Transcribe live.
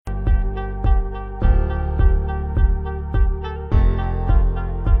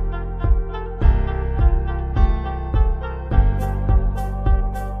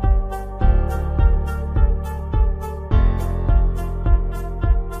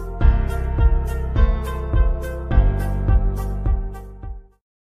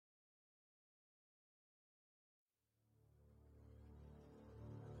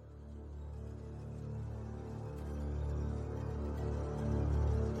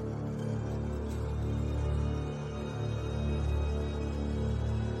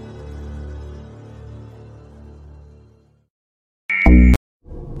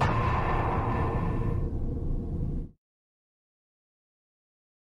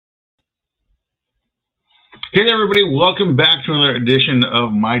Hey there, everybody. Welcome back to another edition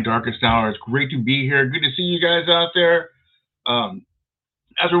of My Darkest Hour. It's great to be here. Good to see you guys out there. Um,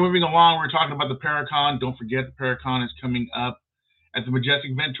 as we're moving along, we're talking about the Paracon. Don't forget, the Paracon is coming up at the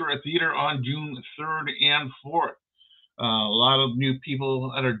Majestic Ventura Theater on June 3rd and 4th. A lot of new people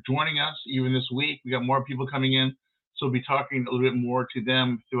that are joining us even this week. We got more people coming in, so we'll be talking a little bit more to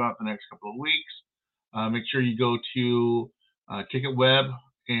them throughout the next couple of weeks. Make sure you go to TicketWeb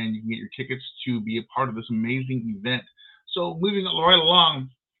and you can get your tickets to be a part of this amazing event. So moving right along,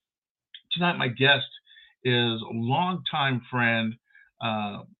 tonight my guest is a longtime friend,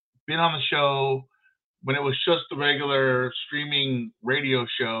 been on the show when it was just the regular streaming radio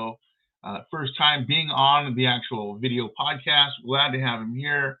show. First time being on the actual video podcast. Glad to have him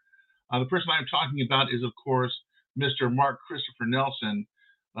here. The person I'm talking about is, of course, Mr. Mark Christopher Nelson,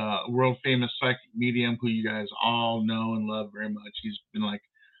 world famous psychic medium who you guys all know and love very much. He's been like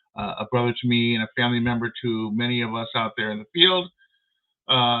a brother to me and a family member to many of us out there in the field.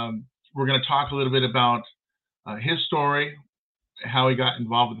 We're going to talk a little bit about his story, how he got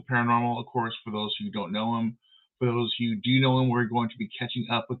involved with the paranormal. Of course, for those who don't know him, for those who do know him, we're going to be catching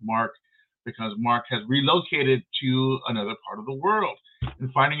up with Mark because Mark has relocated to another part of the world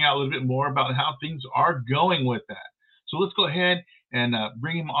and finding out a little bit more about how things are going with that. So let's go ahead and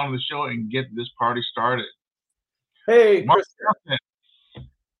bring him on the show and get this party started. Hey, Mark, Chris.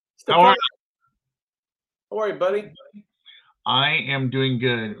 Stefan, how are you? How are you, buddy? I am doing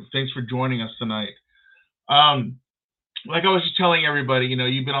good. Thanks for joining us tonight. Like I was just telling everybody,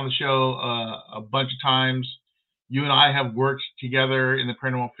 you've been on the show a bunch of times. You and I have worked together in the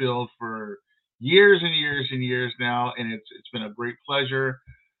paranormal field for years and years and years now, and it's been a great pleasure.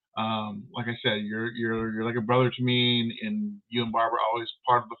 Like I said, you're like a brother to me, and you and Barbara are always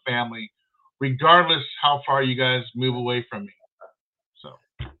part of the family, regardless how far you guys move away from me. So,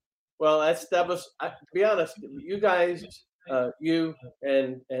 well, that was to be honest, you guys, you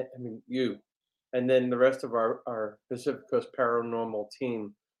and then the rest of our Pacific Coast Paranormal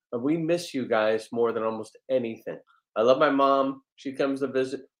team. We miss you guys more than almost anything. I love my mom. She comes to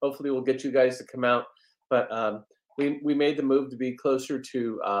visit. Hopefully, we'll get you guys to come out. But we made the move to be closer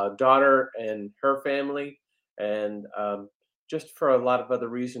to daughter and her family, and just for a lot of other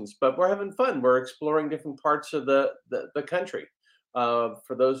reasons. But we're having fun. We're exploring different parts of the country.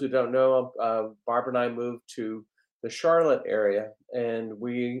 For those who don't know, Barbara and I moved to the Charlotte area, and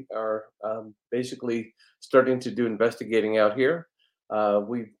we are basically starting to do investigating out here.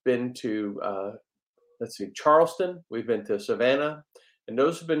 We've been to, Charleston. We've been to Savannah, and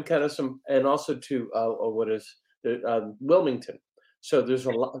those have been kind of and also to Wilmington. So there's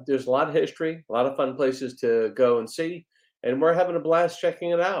a lot of history, a lot of fun places to go and see, and we're having a blast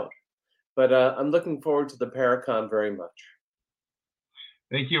checking it out. But I'm looking forward to the Paracon very much.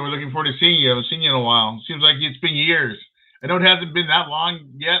 Thank you. We're looking forward to seeing you. I haven't seen you in a while. It seems like it's been years. I know it hasn't been that long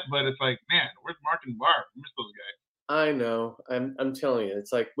yet, but it's like, man, where's Mark and Barb? I miss those guys. I know. I'm telling you,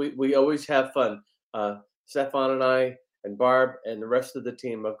 it's like we always have fun. Stefan and I and Barb and the rest of the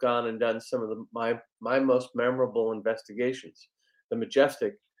team have gone and done some of my most memorable investigations. The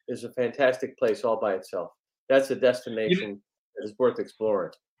Majestic is a fantastic place all by itself. That's a destination that is worth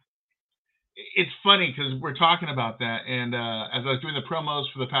exploring. It's funny because we're talking about that, and as I was doing the promos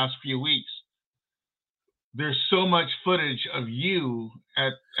for the past few weeks, there's so much footage of you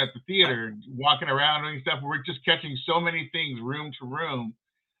at the theater walking around doing stuff. We're just catching so many things room to room.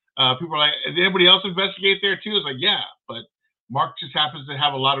 People are like, did anybody else investigate there too? It's like, yeah, but Mark just happens to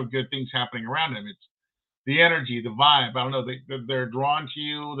have a lot of good things happening around him. It's the energy, the vibe. I don't know. They're drawn to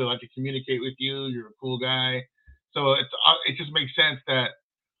you. They like to communicate with you. You're a cool guy. So it just makes sense that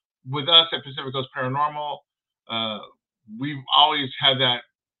with us at Pacific Coast Paranormal, we've always had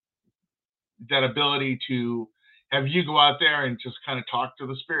that ability to have you go out there and just kind of talk to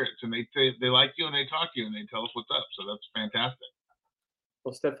the spirits, and they like you and they talk to you and they tell us what's up. So that's fantastic.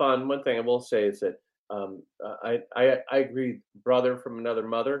 Well, Stefan, one thing I will say is that I agree, brother from another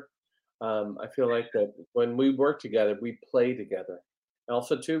mother. I feel like that when we work together, we play together.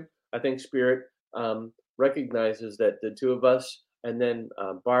 Also, too, I think Spirit recognizes that the two of us, and then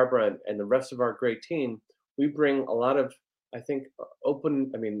Barbara and the rest of our great team, we bring a lot of, I think,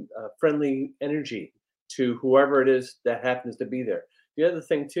 friendly energy to whoever it is that happens to be there. The other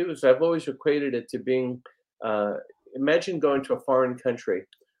thing, too, is I've always equated it to being, imagine going to a foreign country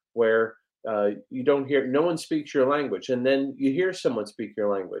where you don't hear, no one speaks your language, and then you hear someone speak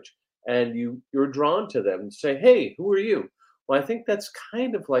your language, and you're drawn to them and say, hey, who are you? Well, I think that's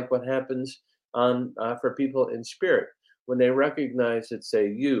kind of like what happens for people in spirit. When they recognize that,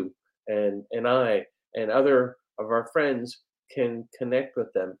 say, you and I and other of our friends can connect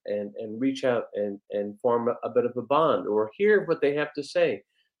with them and reach out and form a bit of a bond or hear what they have to say,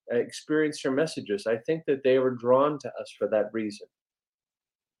 experience their messages. I think that they were drawn to us for that reason.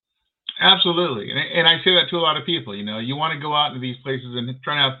 Absolutely. And I say that to a lot of people. You want to go out into these places and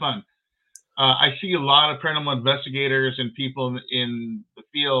try to have fun. I see a lot of paranormal investigators and people in the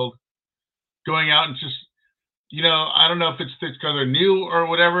field going out and just, I don't know if it's because they're new or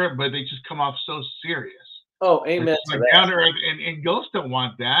whatever, but they just come off so serious. Oh, amen. Like down to earth, and ghosts don't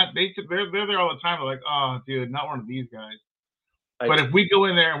want that. They're there all the time. They're like, oh, dude, not one of these guys. But if we go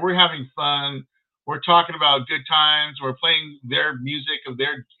in there and we're having fun, we're talking about good times, we're playing their music of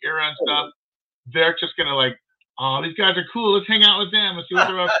their era and stuff, they're just gonna like, oh, these guys are cool. Let's hang out with them. Let's see what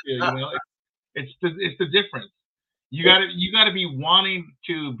they're up to. It's the difference. You gotta be wanting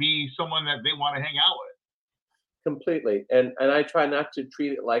to be someone that they want to hang out with. Completely, and I try not to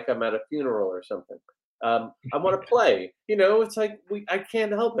treat it like I'm at a funeral or something. I want to play. It's like I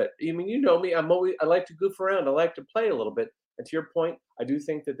can't help it. I mean, you know me. I like to goof around. I like to play a little bit. And to your point, I do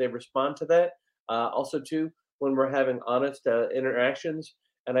think that they respond to that. Also, too, when we're having honest interactions,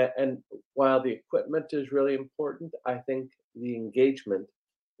 and while the equipment is really important, I think the engagement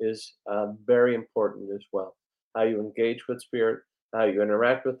is very important as well. How you engage with spirit, how you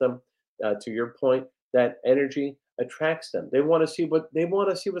interact with them. To your point, that energy attracts them. They want to see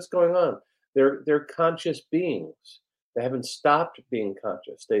what's going on. They're conscious beings. They haven't stopped being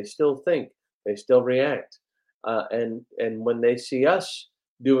conscious. They still think. They still react. And when they see us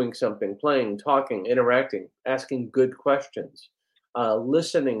doing something, playing, talking, interacting, asking good questions,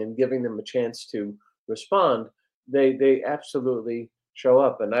 listening, and giving them a chance to respond, they absolutely show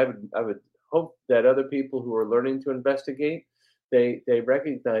up. And I would hope that other people who are learning to investigate, they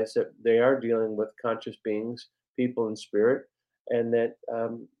recognize that they are dealing with conscious beings, people in spirit, and that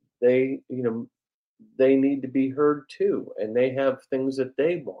they need to be heard too, and they have things that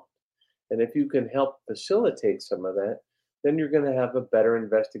they want. And if you can help facilitate some of that, then you're going to have a better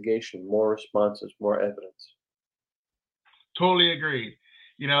investigation, more responses, more evidence. Totally agreed.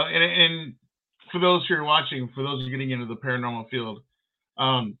 And for those who are watching, for those who are getting into the paranormal field,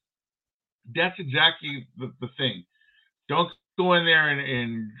 that's exactly the thing. Don't go in there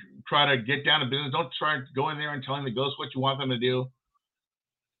and try to get down to business. Don't try to go in there and telling the ghosts what you want them to do.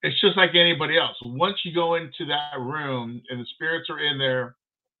 It's just like anybody else. Once you go into that room and the spirits are in there,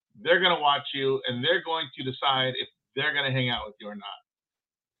 they're going to watch you and they're going to decide if they're going to hang out with you or not.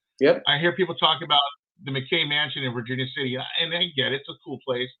 Yep. I hear people talk about the McKay Mansion in Virginia City, and I get it. It's a cool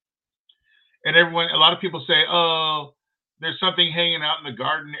place. And a lot of people say, oh, there's something hanging out in the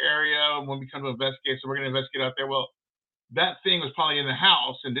garden area when we come to investigate, so we're going to investigate out there. Well, that thing was probably in the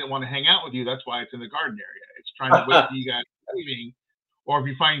house and didn't want to hang out with you. That's why it's in the garden area. It's trying to wait for you guys leaving. Or if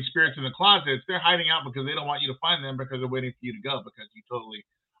you find spirits in the closets, they're hiding out because they don't want you to find them because they're waiting for you to go because you totally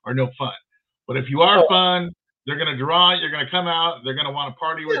are no fun. But if you are fun, they're going to draw, you're going to come out, they're going to want to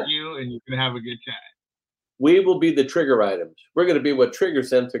party with you, and you're going to have a good time. We will be the trigger items. We're going to be what triggers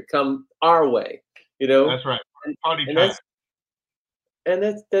them to come our way. That's right. Party time.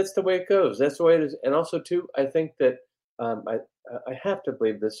 That's the way it goes. That's the way it is. And also, too, I think that I have to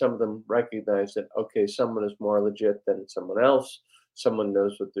believe that some of them recognize that, okay, someone is more legit than someone else. Someone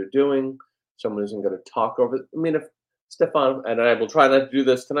knows what they're doing. Someone isn't going to talk over. I mean, if Stefan, and I will try not to do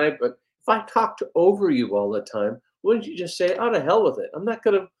this tonight, but if I talked over you all the time, wouldn't you just say, oh, to hell with it? I'm not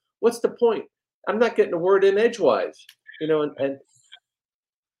going to, what's the point? I'm not getting a word in edgewise, and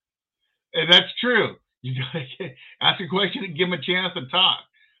that's true. You got to ask a question and give them a chance to talk.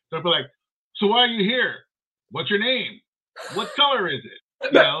 So I'll be like, so why are you here? What's your name? What color is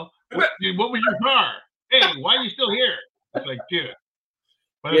it? What was your car? Hey, why are you still here? It's like, dude.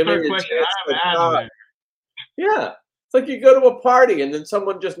 But the third question I have yeah. It's like you go to a party and then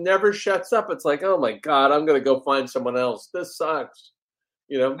someone just never shuts up. It's like, oh my God, I'm going to go find someone else. This sucks.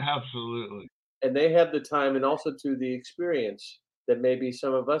 Absolutely. And they have the time and also to the experience that maybe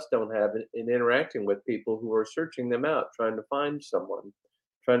some of us don't have in interacting with people who are searching them out, trying to find someone,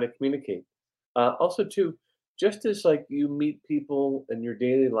 trying to communicate. Also, too, just as like you meet people in your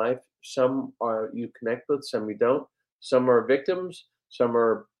daily life, some you connect with, some you don't. Some are victims, some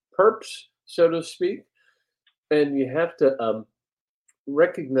are perps, so to speak. And you have to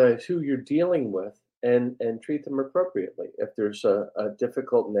recognize who you're dealing with and treat them appropriately. If there's a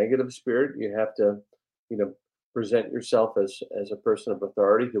difficult negative spirit, you have to, present yourself as a person of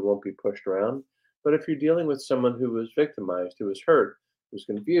authority who won't be pushed around. But if you're dealing with someone who is victimized, who is hurt, who's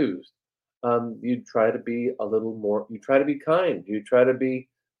confused, you try to be a little more, you try to be kind, you try to be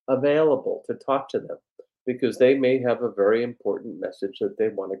available to talk to them because they may have a very important message that they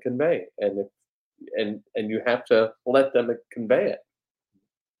want to convey. And if and you have to let them convey it.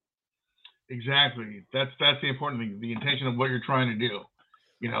 Exactly. That's the important thing. The intention of what you're trying to do.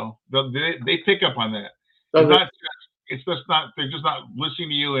 They pick up on that. Oh, It's just not. They're just not listening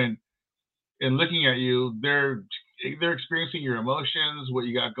to you and looking at you. They're experiencing your emotions, what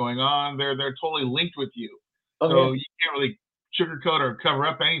you got going on. They're totally linked with you. So you can't really sugarcoat or cover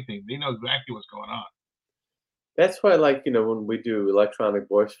up anything. They know exactly what's going on. That's why, like, when we do electronic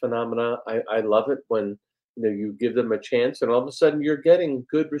voice phenomena, I love it when, you give them a chance and all of a sudden you're getting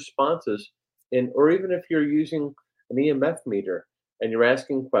good responses. Or even if you're using an EMF meter and you're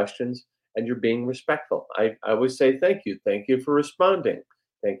asking questions and you're being respectful. I always say, thank you. Thank you for responding.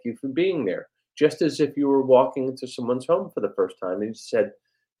 Thank you for being there. Just as if you were walking into someone's home for the first time and you said,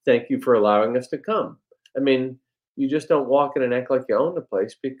 thank you for allowing us to come. I mean, you just don't walk in and act like you own the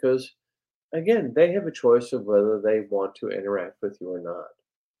place because, again, they have a choice of whether they want to interact with you or not.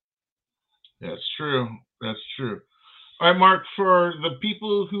 That's true. That's true. All right, Mark, for the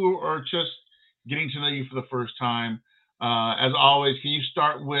people who are just getting to know you for the first time, as always, can you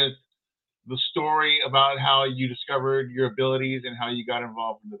start with the story about how you discovered your abilities and how you got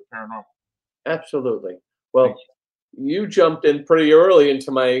involved into the paranormal? Absolutely. Well, you jumped in pretty early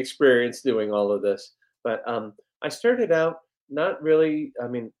into my experience doing all of this. But I started out not really,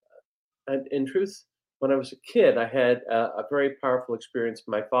 in truth, when I was a kid, I had a very powerful experience.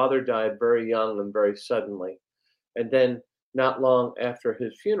 My father died very young and very suddenly. And then, not long after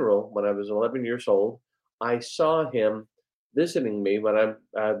his funeral, when I was 11 years old, I saw him visiting me when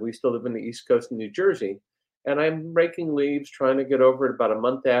we still live in the East Coast of New Jersey. And I'm raking leaves, trying to get over it about a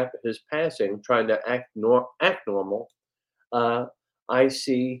month after his passing, trying to act normal. Uh, I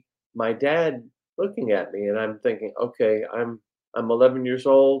see my dad looking at me, and I'm thinking, okay, I'm 11 years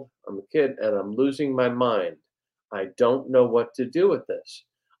old, I'm a kid, and I'm losing my mind. I don't know what to do with this.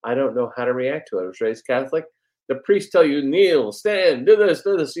 I don't know how to react to it. I was raised Catholic. The priests tell you kneel, stand, do this,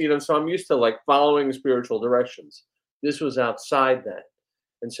 so I'm used to like following spiritual directions. This was outside that.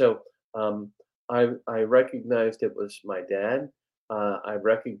 And so I recognized it was my dad. I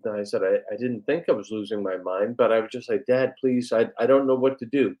recognized that I didn't think I was losing my mind, but I was just like, Dad, please, I don't know what to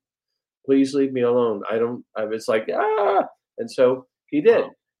do. Please leave me alone. I was like, ah. And so he did.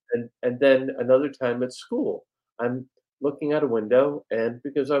 And then another time at school, I'm looking out a window, and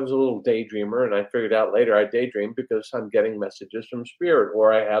because I was a little daydreamer, and I figured out later I daydream because I'm getting messages from spirit,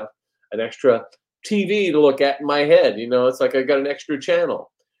 or I have an extra TV to look at in my head. It's like I got an extra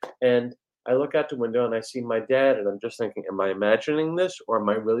channel. And I look out the window and I see my dad, and I'm just thinking, am I imagining this or am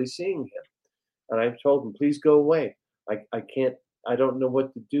I really seeing him? And I told him, please go away. I can't, I don't know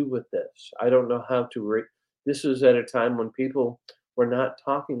what to do with this. I don't know how to. This was at a time when people were not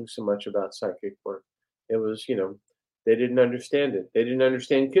talking so much about psychic work. It was, they didn't understand it. They didn't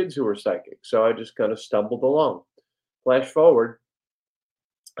understand kids who were psychic. So I just kind of stumbled along. Flash forward,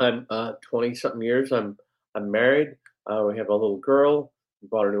 I'm 20 something years. I'm married. We have a little girl. We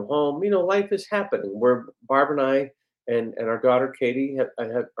bought a new home. Life is happening. Where Barb and I and our daughter Katie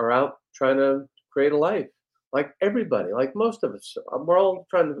are out trying to create a life, like everybody, like most of us. We're all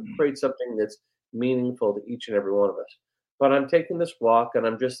trying to create something that's meaningful to each and every one of us. But I'm taking this walk, and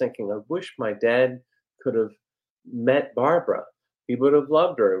I'm just thinking, I wish my dad could have met Barbara. He would have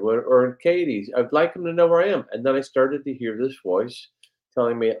loved her, or Katie. I'd like him to know where I am. And then I started to hear this voice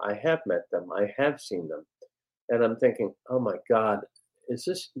telling me I have met them, I have seen them. And I'm thinking, oh my God, is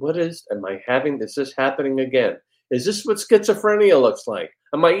this happening again? Is this what schizophrenia looks like?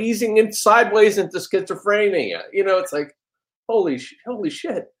 Am I easing in sideways into schizophrenia? It's like, holy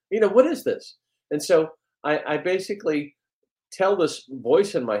shit. What is this? And so I basically tell this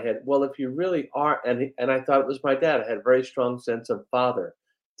voice in my head, well, if you really are, and I thought it was my dad. I had a very strong sense of father,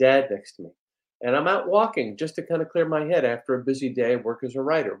 dad next to me. And I'm out walking just to kind of clear my head after a busy day of work as a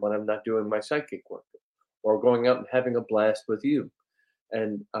writer when I'm not doing my psychic work, or going out and having a blast with you.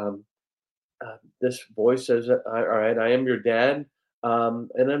 And this voice says, all right, I am your dad.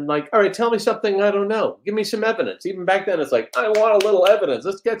 And I'm like, all right, tell me something I don't know. Give me some evidence. Even back then, it's like, I want a little evidence.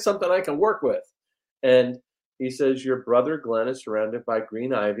 Let's get something I can work with. And he says, your brother Glenn is surrounded by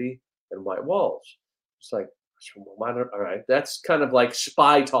green ivy and white walls. It's like, all right, that's kind of like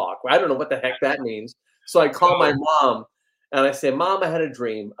spy talk. I don't know what the heck that means. So I call my mom and I say, Mom, I had a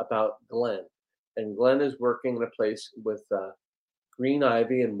dream about Glenn. And Glenn is working in a place with green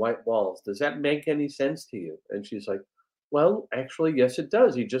ivy and white walls. Does that make any sense to you? And she's like, well, actually, yes, it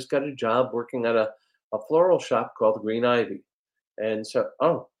does. He just got a job working at a floral shop called Green Ivy. And so,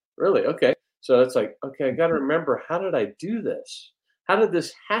 oh, really? Okay. So it's like, okay, I got to remember, how did I do this? How did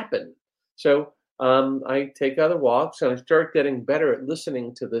this happen? So I take other walks and I start getting better at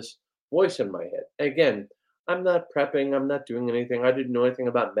listening to this voice in my head. Again, I'm not prepping, I'm not doing anything. I didn't know anything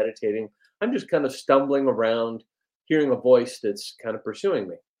about meditating. I'm just kind of stumbling around, hearing a voice that's kind of pursuing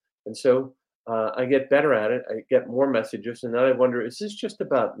me. And so I get better at it. I get more messages. And then I wonder, is this just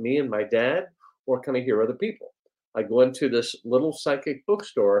about me and my dad, or can I hear other people? I go into this little psychic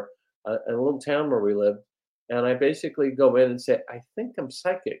bookstore in a little town where we live. And I basically go in and say, I think I'm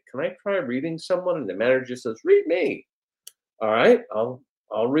psychic. Can I try reading someone? And the manager says, read me. All right,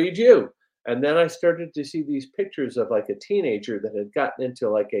 I'll read you. And then I started to see these pictures of like a teenager that had gotten into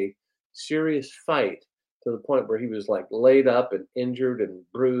like a serious fight to the point where he was like laid up and injured and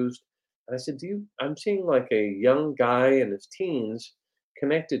bruised. And I said, I'm seeing like a young guy in his teens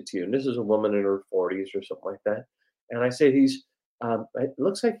connected to you. And this is a woman in her 40s or something like that. And I said, it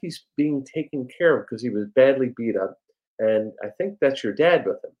looks like he's being taken care of because he was badly beat up. And I think that's your dad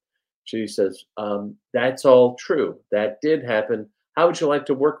with him. She says, that's all true. That did happen. How would you like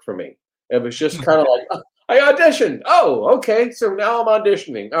to work for me? It was just kind of like, "Oh, I auditioned. Oh, okay. So now I'm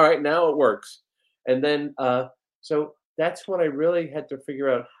auditioning. All right, now it works." And then, so that's when I really had to figure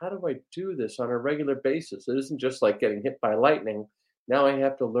out, how do I do this on a regular basis? It isn't just like getting hit by lightning. Now I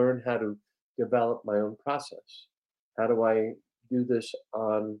have to learn how to develop my own process. How do I do this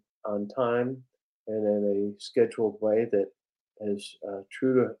on time and in a scheduled way that is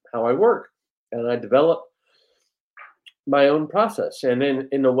true to how I work? And I developed my own process. And then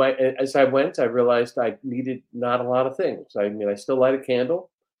in a way, as I went, I realized I needed not a lot of things. I mean, I still light a candle.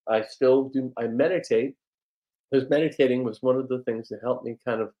 I meditate, because meditating was one of the things that helped me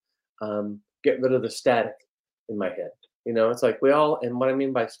kind of get rid of the static in my head. It's like and what I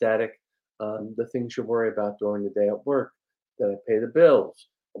mean by static, the things you worry about during the day at work, that I pay the bills,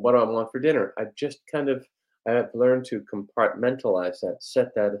 what do I want for dinner? I have learned to compartmentalize that,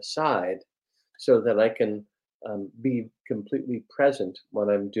 set that aside, so that I can be completely present when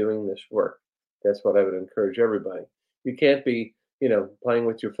I'm doing this work. That's what I would encourage everybody. You can't be, playing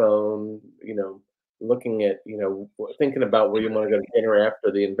with your phone, looking at, thinking about where you want to go to dinner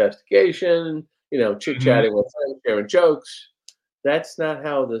after the investigation, chit chatting with friends, sharing jokes. That's not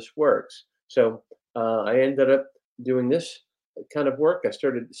how this works. So I ended up doing this kind of work. I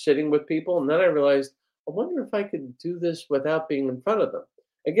started sitting with people, and then I realized, I wonder if I could do this without being in front of them.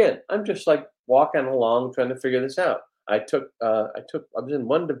 Again, I'm just like walking along trying to figure this out. I was in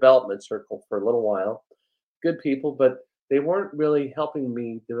one development circle for a little while. Good people, but they weren't really helping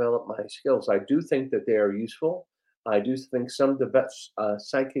me develop my skills. I do think that they are useful. I do think some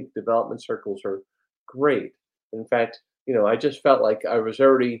psychic development circles are great. In fact, I just felt like I was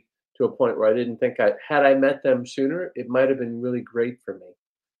already to a point where I didn't think had I met them sooner, it might have been really great for me.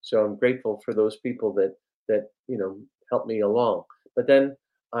 So I'm grateful for those people that helped me along. But then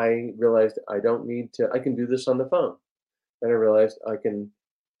I realized I can do this on the phone. Then I realized I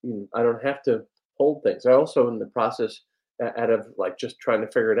don't have to hold things. I also, in the process, out of like just trying to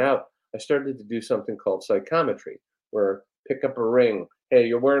figure it out, I started to do something called psychometry, where pick up a ring. Hey,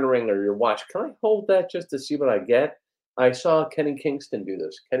 you're wearing a ring or your watch. Can I hold that just to see what I get? I saw Kenny Kingston do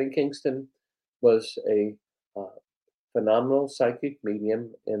this. Kenny Kingston was a phenomenal psychic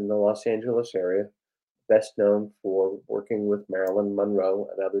medium in the Los Angeles area, best known for working with Marilyn Monroe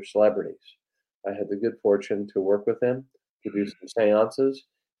and other celebrities. I had the good fortune to work with him, to do some seances,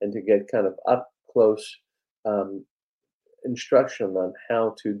 and to get kind of up close instruction on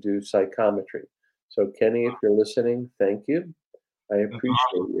how to do psychometry. So, Kenny, if you're listening, thank you. I appreciate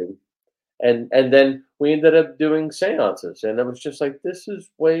you. And then we ended up doing seances, and it was just like, this is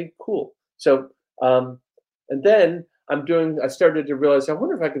way cool. So, and then I started to realize, I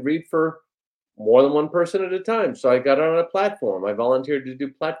wonder if I could read for more than one person at a time. So I got on a platform. I volunteered to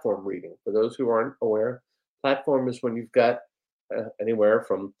do platform reading. For those who aren't aware, platform is when you've got anywhere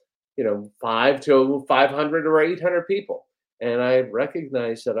from 5 to 500 or 800 people. And I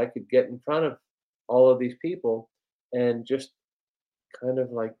recognized that I could get in front of all of these people and just kind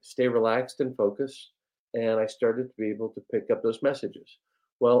of like stay relaxed and focused. And I started to be able to pick up those messages.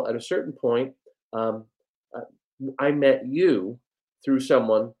 Well, at a certain point, I met you through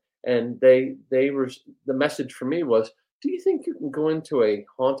someone, and they were, the message for me was, do you think you can go into a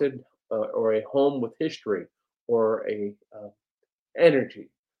haunted or a home with history or a energy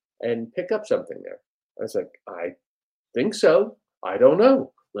and pick up something there? I was like, I think so. I don't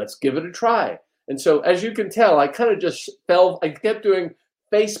know. Let's give it a try. And so, as you can tell, I kind of just I kept doing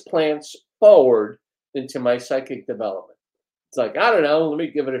face plants forward into my psychic development. It's like, I don't know, let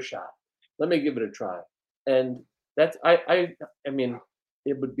me give it a shot. Let me give it a try. And that's, I mean,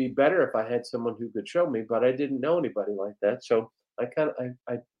 it would be better if I had someone who could show me, but I didn't know anybody like that. So I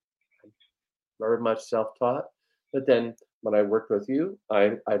very much self-taught. But then when I worked with you,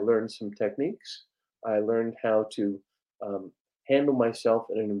 I learned some techniques. I learned how to um, handle myself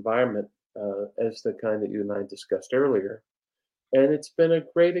in an environment as the kind that you and I discussed earlier, and it's been a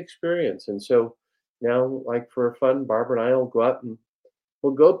great experience. And so now, like for fun, Barbara and I will go out and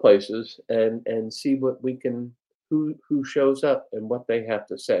we'll go places and see what we can, who shows up and what they have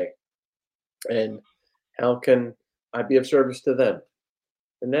to say, and how can I be of service to them.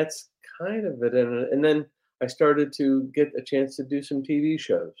 And that's kind of it. And then I started to get a chance to do some TV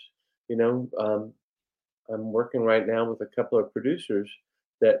shows. You know, I'm working right now with a couple of producers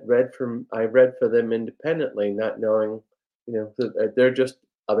that I read for them independently, not knowing, that they're just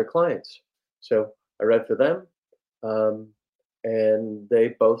other clients. So I read for them, um, and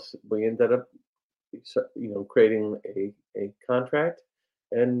we ended up, creating a contract,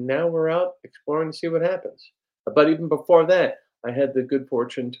 and now we're out exploring to see what happens. But even before that, I had the good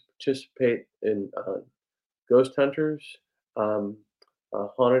fortune to participate in Ghost Hunters, um,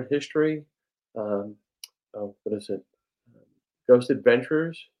 Haunted History, um, what is it? Ghost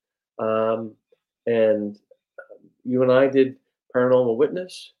Adventures, um, and you and I did Paranormal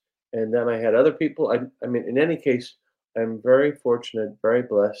Witness, and then I had other people. I mean, in any case, I'm very fortunate, very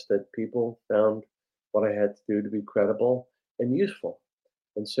blessed that people found what I had to do to be credible and useful.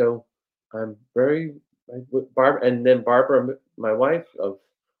 And so I'm very, with Barbara, and then Barbara, my wife of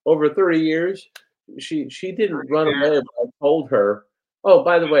over 30 years, she didn't run away when I told her, oh,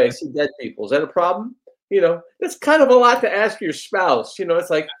 by the way, I see dead people. Is that a problem? It's kind of a lot to ask your spouse. It's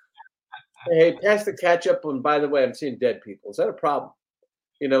like, hey, pass the ketchup, and by the way, I'm seeing dead people. Is that a problem?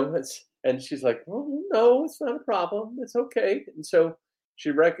 And she's like, well, no, it's not a problem. It's okay. And so she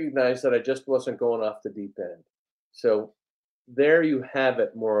recognized that I just wasn't going off the deep end. So there you have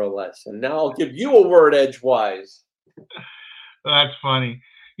it, more or less. And now I'll give you a word edgewise. That's funny.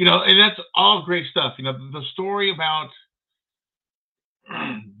 And that's all great stuff. The story about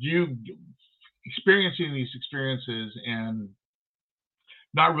you experiencing these experiences and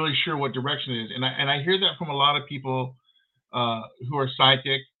not really sure what direction it is. And I hear that from a lot of people who are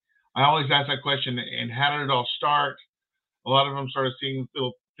psychic. I always ask that question, and how did it all start? A lot of them started seeing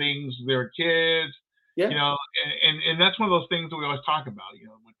little things, their kids, Yeah. And that's one of those things that we always talk about,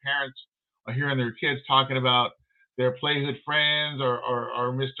 when parents are hearing their kids talking about their playhood friends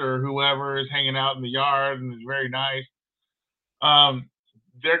or Mr. Whoever is hanging out in the yard and is very nice.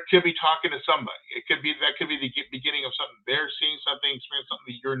 There could be talking to somebody. That could be the beginning of something. They're seeing something, experiencing something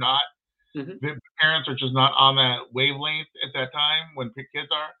that you're not. Mm-hmm. The parents are just not on that wavelength at that time when kids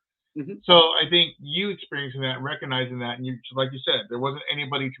are. Mm-hmm. So I think you experiencing that, recognizing that, and like you said, there wasn't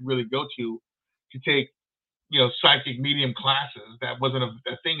anybody to really go to take, psychic medium classes. That wasn't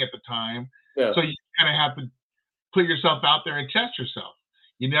a thing at the time. Yeah. So you kind of have to put yourself out there and test yourself.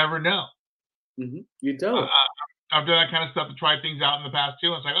 You never know. Mm-hmm. You don't. I've done that kind of stuff to try things out in the past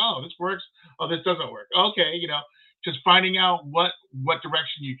too. It's like, oh, this works. Oh, this doesn't work. Okay, just finding out what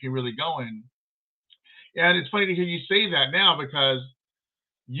direction you can really go in. And it's funny to hear you say that now, because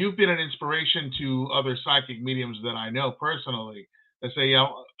you've been an inspiration to other psychic mediums that I know personally. That say,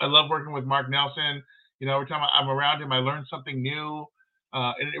 I love working with Mark Nelson. Every time I'm around him, I learn something new,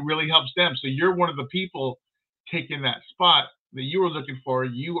 and it really helps them. So you're one of the people taking that spot that you were looking for.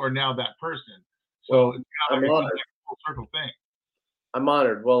 You are now that person. So it's kind of like a full circle thing. I'm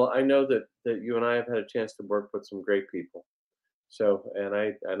honored. Well, I know that you and I have had a chance to work with some great people. So, and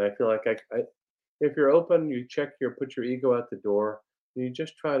I feel like if you're open, you put your ego out the door, and you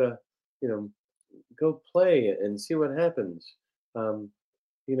just try to, go play and see what happens.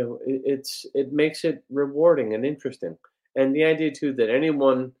 It makes it rewarding and interesting. And the idea too that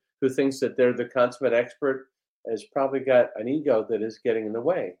anyone who thinks that they're the consummate expert has probably got an ego that is getting in the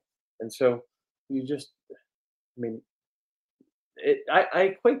way. And so you just, I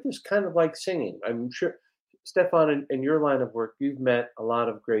equate this kind of like singing. I'm sure, Stefan, in your line of work, you've met a lot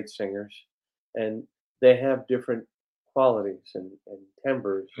of great singers, and they have different qualities and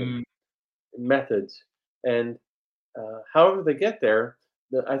timbres and methods. And however they get there,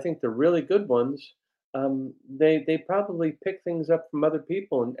 I think the really good ones, they probably pick things up from other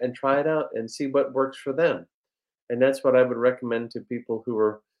people and try it out and see what works for them. And that's what I would recommend to people who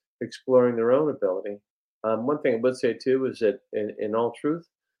are exploring their own ability. One thing I would say too is that, in all truth,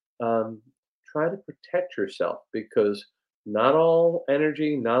 try to protect yourself, because not all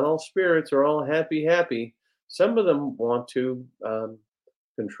energy, not all spirits are all happy. Some of them want to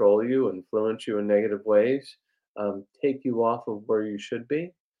control you, influence you in negative ways, take you off of where you should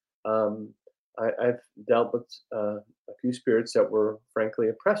be. I've dealt with a few spirits that were frankly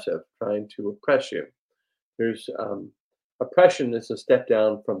oppressive, trying to oppress you. There's oppression is a step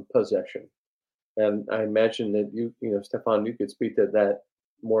down from possession. And I imagine that Stefan, you could speak to that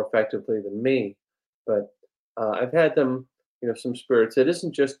more effectively than me. But I've had them, some spirits. It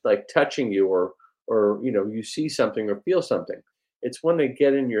isn't just like touching you or you see something or feel something. It's when they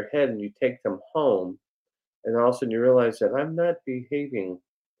get in your head and you take them home, and all of a sudden you realize that I'm not behaving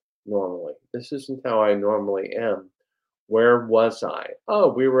normally. This isn't how I normally am. Where was I?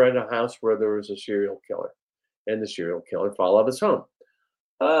 Oh, we were at a house where there was a serial killer, and the serial killer followed us home.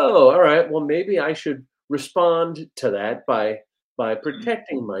 Oh, all right. Well, maybe I should respond to that by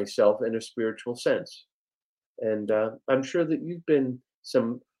protecting myself in a spiritual sense. And I'm sure that you've been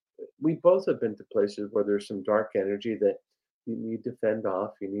some. We both have been to places where there's some dark energy that you need to fend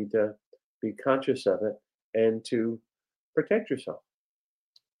off. You need to be conscious of it and to protect yourself.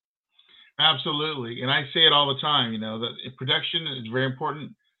 Absolutely. And I say it all the time, that protection is very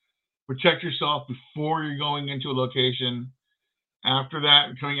important. Protect yourself before you're going into a location. After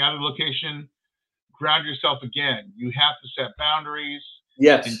that, coming out of the location, ground yourself again. You have to set boundaries,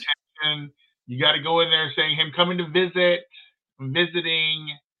 Yes. intention. You got to go in there saying, hey, I'm coming to visit. I'm visiting.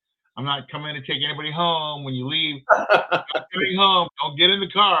 I'm not coming to take anybody home. When you leave, I'm coming home. Don't get in the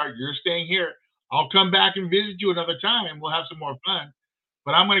car. You're staying here. I'll come back and visit you another time. We'll have some more fun.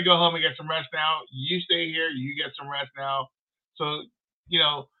 But I'm going to go home and get some rest now. You stay here. You get some rest now. So,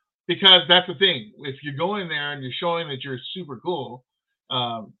 because that's the thing. If you're going there and you're showing that you're super cool,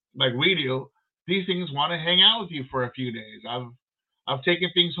 like we do, these things want to hang out with you for a few days. I've taken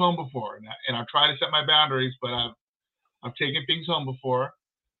things home before, and I've tried to set my boundaries, but I've taken things home before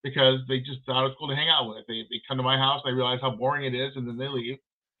because they just thought it was cool to hang out with. They come to my house, and they realize how boring it is, and then they leave.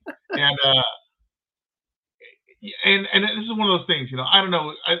 And and this is one of those things, I don't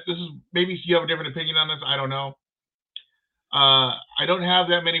know. This is maybe you have a different opinion on this. I don't know. I don't have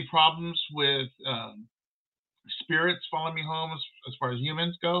that many problems with spirits following me home as far as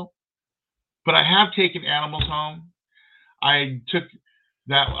humans go, but I have taken animals home. I took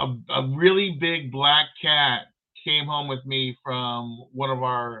a really big black cat came home with me from one of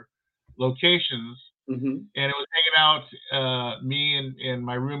our locations, Hmm. and it was hanging out. Me and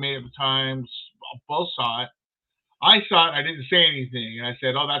my roommate at the time both saw it. I saw it. I didn't say anything, and I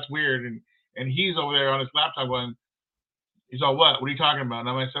said, "Oh, that's weird." And he's over there on his laptop going, he's all, "What? What are you talking about?" And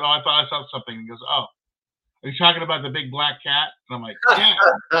I said, "Oh, I thought I saw something." And he goes, "Oh, are you talking about the big black cat?" And I'm like, "Yeah."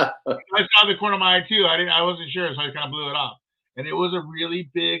 I saw the corner of my eye too. I wasn't sure, so I kind of blew it off. And it was a really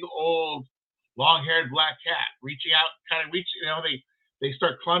big, old, long-haired black cat reaching out, kind of reaching. They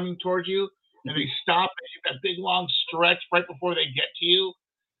start climbing towards you, and they stop at that big long stretch right before they get to you.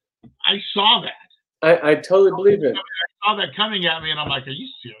 I saw that. I totally believe it. I saw that coming at me, and I'm like, "Are you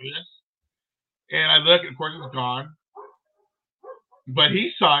serious?" And I look, and of course, it's gone. But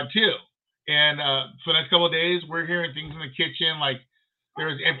he saw it too. And for the next couple of days, we're hearing things in the kitchen, like there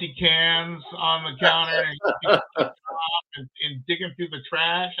was empty cans on the counter and digging through the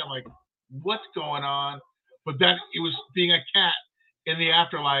trash. I'm like, what's going on? But that it was being a cat in the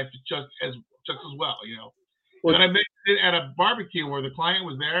afterlife just as well. And then I mentioned it at a barbecue where the client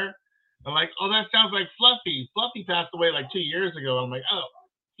was there. I'm like, oh, that sounds like Fluffy. Fluffy passed away like 2 years ago. I'm like, oh,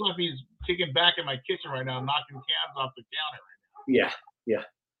 Fluffy's kicking back in my kitchen right now, knocking cans off the counter. Yeah, yeah.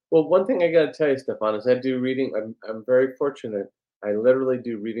 Well, one thing I got to tell you, Stefan, is I do reading. I'm very fortunate. I literally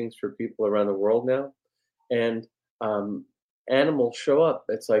do readings for people around the world now, and um, animals show up.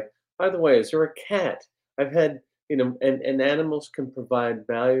 It's like, by the way, is there a cat? I've had, and animals can provide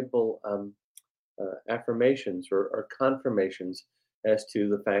valuable affirmations or confirmations as to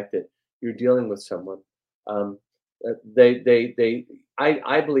the fact that you're dealing with someone. Um,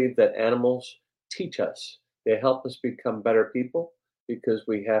 I believe that animals teach us. They help us become better people because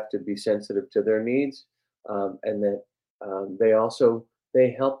we have to be sensitive to their needs, and that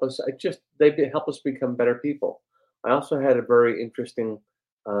they help us. They help us become better people. I also had a very interesting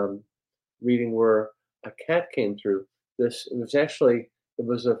um, reading where a cat came through. It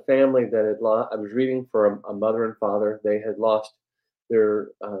was a family that had lost. I was reading for a mother and father. They had lost their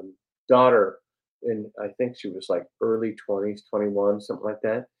daughter, and I think she was like early 20s, 21, something like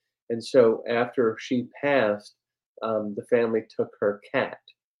that. And so after she passed, the family took her cat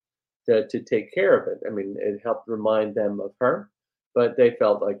to take care of it. I mean, it helped remind them of her, but they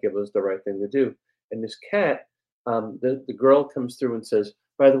felt like it was the right thing to do. And this cat, the girl comes through and says,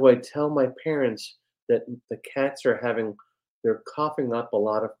 by the way, tell my parents that the cats they're coughing up a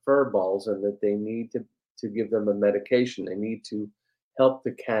lot of fur balls and that they need to give them a medication. They need to help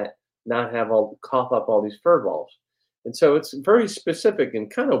the cat not cough up all these fur balls. And so it's very specific and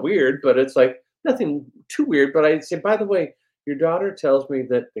kind of weird, but it's like nothing too weird. But I'd say, by the way, your daughter tells me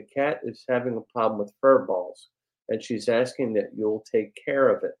that the cat is having a problem with fur balls, and she's asking that you'll take care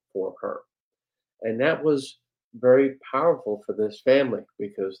of it for her. And that was very powerful for this family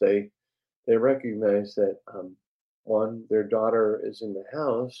because they recognize that one, their daughter is in the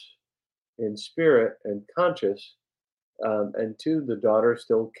house in spirit and conscious, and two, the daughter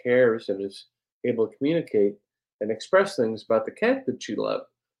still cares and is able to communicate and express things about the cat that she loved.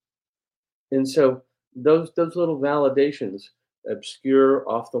 And so those little validations, obscure,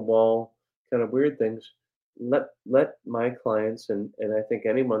 off the wall, kind of weird things, let my clients and I think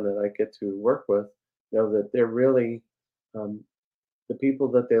anyone that I get to work with know that they're really um, the people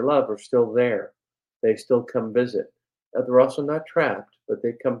that they love are still there. They still come visit. They're also not trapped, but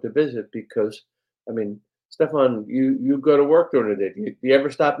they come to visit because, I mean, Stefan, you go to work during the day. Do you ever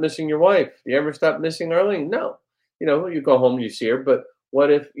stop missing your wife? Do you ever stop missing Arlene? No. You go home, you see her, but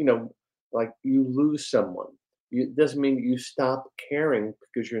what if, like you lose someone? It doesn't mean you stop caring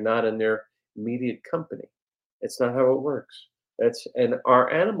because you're not in their immediate company. It's not how it works. And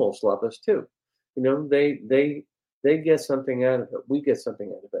our animals love us too. They get something out of it. We get something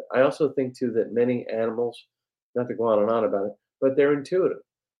out of it. I also think too that many animals, not to go on and on about it, but they're intuitive.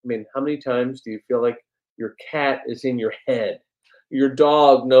 I mean, how many times do you feel like your cat is in your head? Your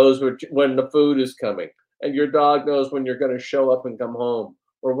dog knows when the food is coming, and your dog knows when you're going to show up and come home,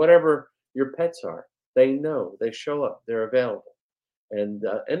 or whatever your pets are. They know. They show up. They're available, and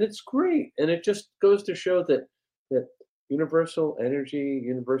it's great. And it just goes to show that universal energy,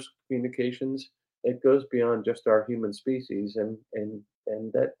 universal communications, it goes beyond just our human species, and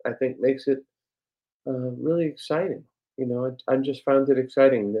that I think makes it really exciting. I just found it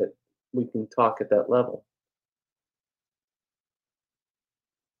exciting that we can talk at that level.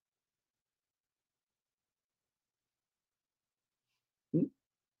 Hmm?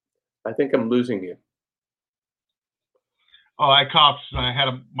 I think I'm losing you. Oh, I coughed. And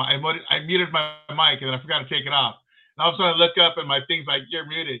I muted my mic, and then I forgot to take it off. And all of a sudden, I look up, and my thing's like, "You're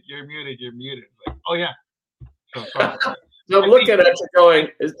muted. You're muted. You're muted." It's like, oh yeah. So sorry. So I'm looking at you, going,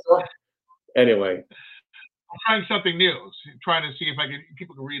 anyway. I'm trying something new. Trying to see if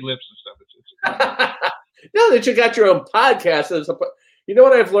people can read lips and stuff. Now that you got your own podcast, you know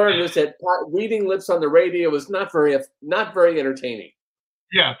what I've learned is that reading lips on the radio is not very entertaining.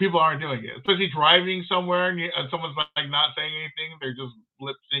 Yeah, people aren't doing it, especially driving somewhere and someone's like not saying anything. They're just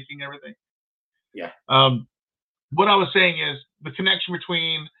lip syncing everything. Yeah. What I was saying is the connection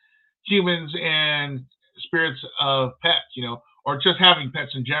between humans and spirits of pets, or just having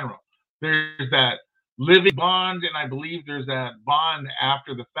pets in general. There's that living bond, and I believe there's that bond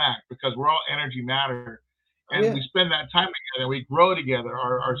after the fact because we're all energy matter, and we spend that time together. We grow together.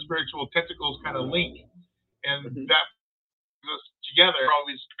 Our spiritual tentacles kind of link, and that brings us together. We're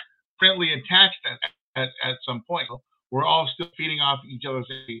always friendly attached at some point. We're all still feeding off each other's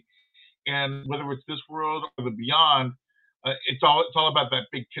energy, and whether it's this world or the beyond, it's all about that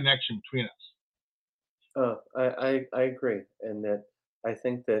big connection between us. I agree, and that I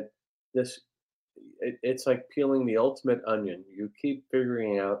think that it's like peeling the ultimate onion. You keep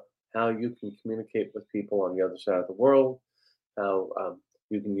figuring out how you can communicate with people on the other side of the world, how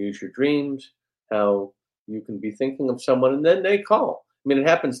you can use your dreams, how you can be thinking of someone and then they call. I mean, it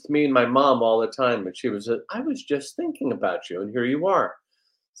happens to me and my mom all the time. But I was just thinking about you, and here you are.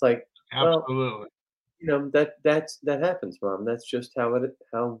 It's like, absolutely. Well, that happens, Mom. That's just how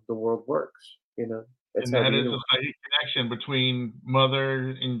the world works. And that is a psychic connection between mother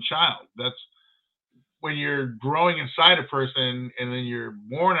and child. That's when you're growing inside a person and then you're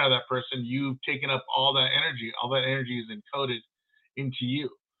born out of that person, you've taken up all that energy. All that energy is encoded into you.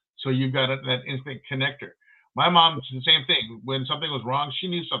 So you've got that instant connector. My mom's the same thing. When something was wrong, she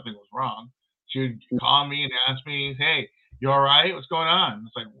knew something was wrong. She would call me and ask me, "Hey, you all right? What's going on?"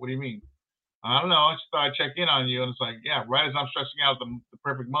 It's like, "What do you mean?" "I don't know. I just thought I'd check in on you." And it's like, yeah, right as I'm stressing out the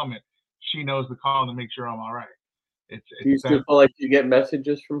perfect moment, she knows the call to make sure I'm all right. Do you still feel like you get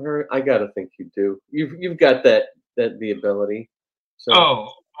messages from her? I gotta think you do. You've got that the ability. So.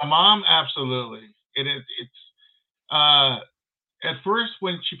 Oh, my mom, absolutely. It's at first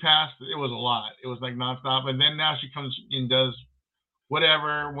when she passed, it was a lot. It was like nonstop, and then now she comes and does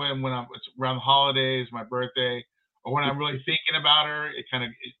whatever when it's around the holidays, my birthday, or when I'm really thinking about her. It's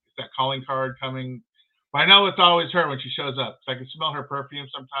that calling card coming. But I know it's always her when she shows up. So I can smell her perfume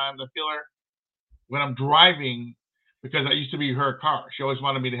sometimes. I feel her when I'm driving because I used to be her car. She always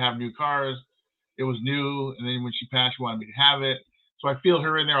wanted me to have new cars. It was new, and then when she passed, she wanted me to have it. So I feel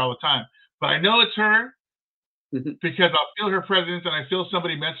her in there all the time. But I know it's her because I'll feel her presence, and I feel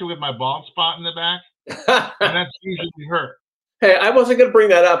somebody messing with my bald spot in the back, and that's usually her. Hey, I wasn't going to bring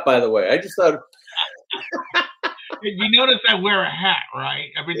that up, by the way. I just thought. You notice I wear a hat, right?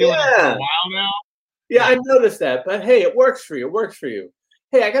 I've been doing it for a while now. Yeah, I noticed that. But hey, it works for you. It works for you.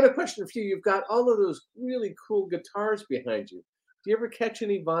 Hey, I got a question for you. You've got all of those really cool guitars behind you. Do you ever catch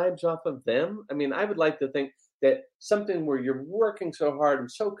any vibes off of them? I mean, I would like to think that something where you're working so hard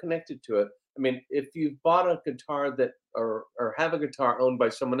and so connected to it. I mean, if you bought a guitar that or have a guitar owned by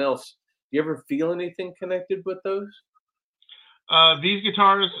someone else, do you ever feel anything connected with those? These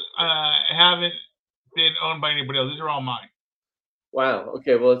guitars haven't been owned by anybody else. These are all mine. Wow.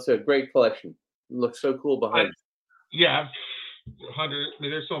 Okay. Well, it's a great collection. It looks so cool But behind yeah, 100. I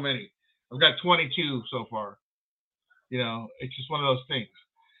mean, there's so many. I've got 22 so far. It's just one of those things.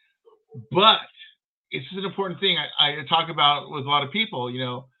 But it's an important thing I talk about with a lot of people.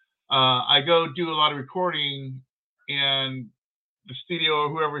 I go do a lot of recording, and the studio or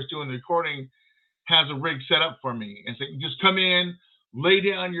whoever's doing the recording has a rig set up for me, and so just come in, lay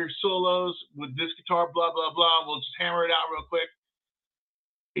down your solos with this guitar, blah blah blah. We'll just hammer it out real quick.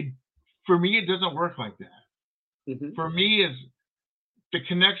 For me, it doesn't work like that. you. For me, is the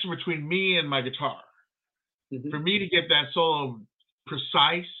connection between me and my guitar. For me to get that solo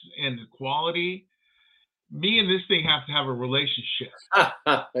precise and the quality, me and this thing have to have a relationship.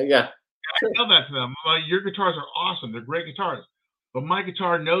 Yeah. I tell that to them. Well, your guitars are awesome. They're great guitars. But my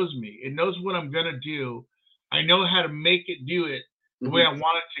guitar knows me. It knows what I'm going to do. I know how to make it do it the way I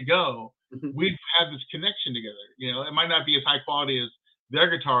want it to go. We've had this connection together. It might not be as high quality as their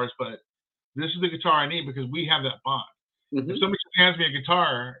guitars, but this is the guitar I need because we have that bond. If somebody just hands me a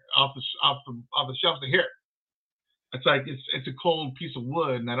guitar off the shelf, say, here. It's like it's a cold piece of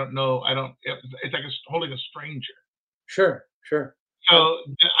wood, and I don't know. It's like holding a stranger. Sure. So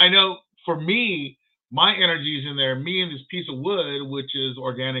I know for me, my energy is in there. Me and this piece of wood, which is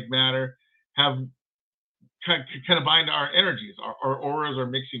organic matter, have kind of bind our energies. Our auras are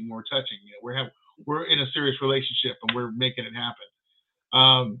mixing. We're touching. We're in a serious relationship, and we're making it happen.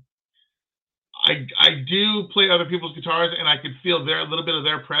 I do play other people's guitars, and I can feel a little bit of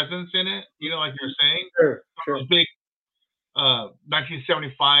their presence in it. Like you're saying, Sure. those big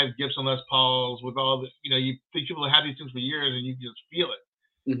 1975 Gibson Les Pauls with all the, you think people have had these things for years, and you just feel it.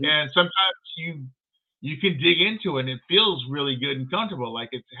 And sometimes you can dig into it, and it feels really good and comfortable, like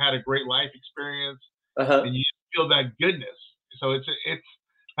it's had a great life experience, and you feel that goodness. So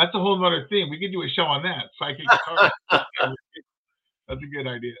that's a whole other thing. We could do a show on that, psychic guitar. That's a good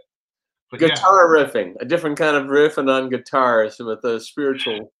idea. But Guitar riffing, a different kind of riffing on guitars with a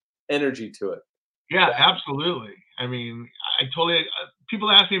spiritual energy to it. Yeah, absolutely. I mean, I totally. People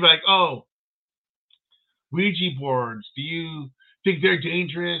ask me like, "Oh, Ouija boards. Do you think they're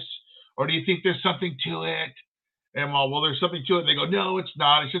dangerous, or do you think there's something to it?" And I'm all, "Well, there's something to it." And they go, "No, it's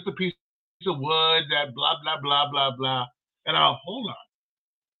not. It's just a piece of wood that blah blah blah blah blah." And I'll hold on.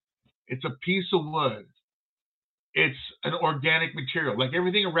 It's a piece of wood. It's an organic material, like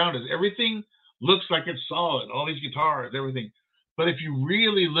everything around us. Everything looks like it's solid. All these guitars, everything. But if you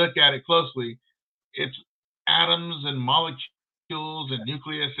really look at it closely, it's atoms and molecules and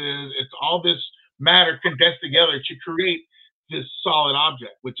nucleuses. It's all this matter condensed together to create this solid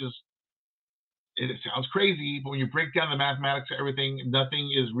object, which is, it sounds crazy, but when you break down the mathematics of everything,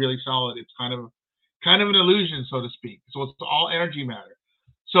 nothing is really solid. It's kind of an illusion, so to speak. So it's all energy matter.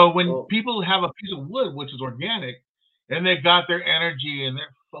 So when people have a piece of wood, which is organic, and they've got their energy and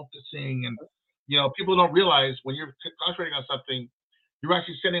they're focusing, and people don't realize when you're concentrating on something, you're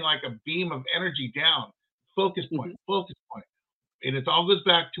actually sending like a beam of energy down. Focus point. And it all goes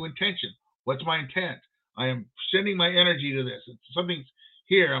back to intention. What's my intent? I am sending my energy to this. Something's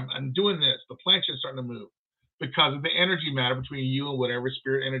here. I'm doing this. The planets are starting to move because of the energy matter between you and whatever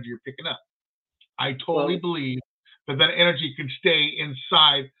spirit energy you're picking up. I totally believe that energy can stay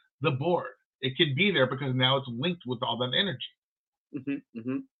inside the board. It can be there because now it's linked with all that energy.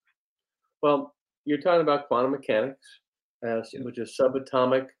 Well, you're talking about quantum mechanics, which is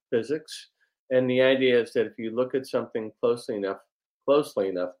subatomic physics, and the idea is that if you look at something close enough, to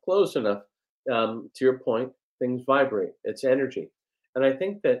your point, things vibrate. It's energy, and I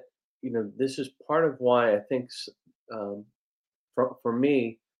think that this is part of why I think, for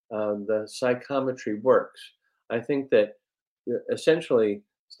me, the psychometry works. I think that essentially,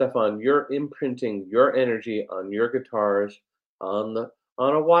 Stefan, you're imprinting your energy on your guitars, on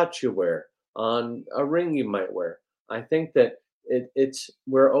a watch you wear, on a ring you might wear. I think that if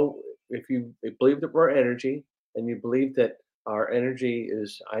you believe that we're energy, and you believe that our energy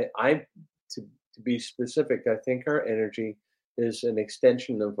is, to be specific, I think our energy is an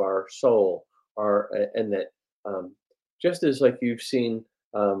extension of our soul, and that just as like you've seen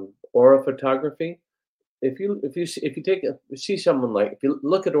aura photography. If you see someone, like if you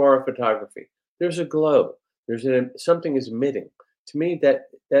look at aura photography, there's a glow. Something is emitting. To me, that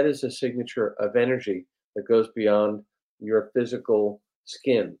is a signature of energy that goes beyond your physical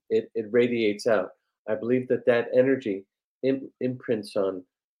skin. It radiates out. I believe that energy imprints on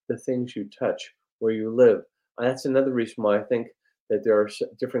the things you touch, where you live. That's another reason why I think that there are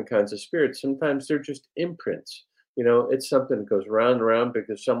different kinds of spirits. Sometimes they're just imprints. It's something that goes round and round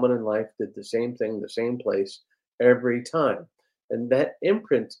because someone in life did the same thing, the same place every time. And that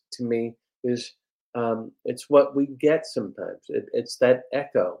imprint to me is it's what we get sometimes. It's that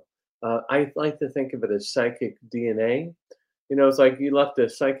echo. I like to think of it as psychic DNA. It's like you left a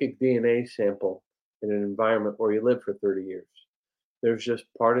psychic DNA sample in an environment where you lived for 30 years. There's just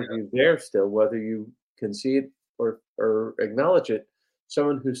part of you there still, whether you can see it or acknowledge it.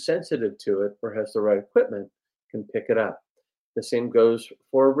 Someone who's sensitive to it or has the right equipment can pick it up. The same goes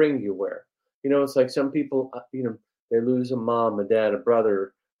for a ring you wear. It's like some people, they lose a mom, a dad, a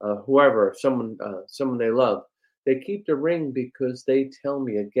brother, whoever, someone they love. They keep the ring because they tell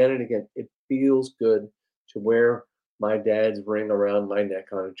me again and again, it feels good to wear my dad's ring around my neck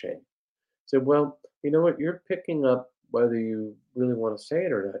on a chain. So, well, you know what? You're picking up, whether you really want to say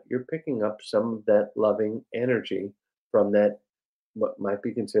it or not, you're picking up some of that loving energy from that, what might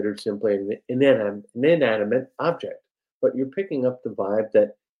be considered simply an inanimate object. But you're picking up the vibe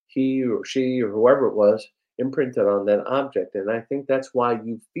that he or she or whoever it was imprinted on that object. And I think that's why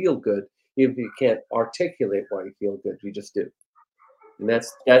you feel good, even if you can't articulate why you feel good. You just do. And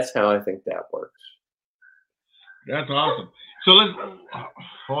that's how I think that works. That's awesome. So let's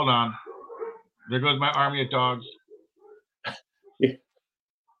hold on. There goes my army of dogs.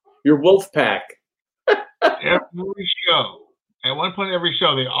 Your wolf pack. Every show. At one point, every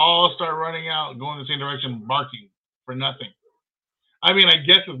show, they all start running out, going the same direction, barking for nothing. I mean, I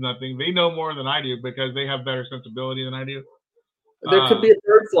guess it's nothing. They know more than I do because they have better sensibility than I do. There could be a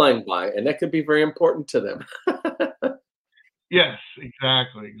bird flying by, and that could be very important to them. Yes,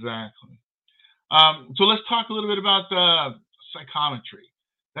 exactly. So let's talk a little bit about psychometry.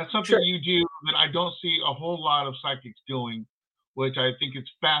 That's something you do that I don't see a whole lot of psychics doing, which I think is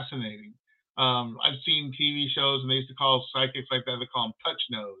fascinating. I've seen TV shows, and they used to call psychics like that. They call them touch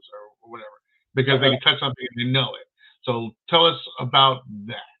nose or whatever, because they can touch something and they know it. So tell us about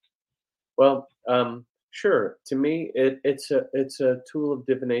that. Well, sure. To me, it's a tool of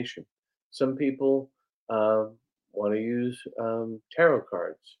divination. Some people want to use tarot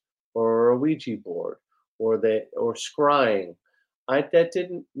cards or a Ouija board or scrying. That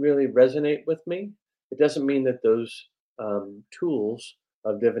didn't really resonate with me. It doesn't mean that those tools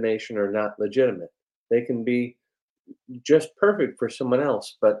of divination are not legitimate. They can be just perfect for someone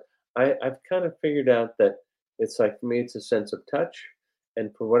else, but I've kind of figured out that it's like, for me, it's a sense of touch.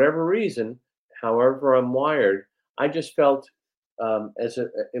 And for whatever reason, however I'm wired, I just felt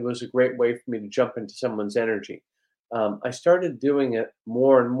it was a great way for me to jump into someone's energy. I started doing it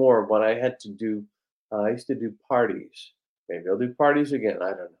more and more when I had to do, I used to do parties. Maybe I'll do parties again, I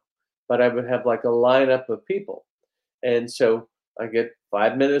don't know. But I would have like a lineup of people. And so I get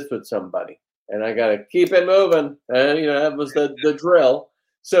 5 minutes with somebody and I got to keep it moving. And, that was the drill.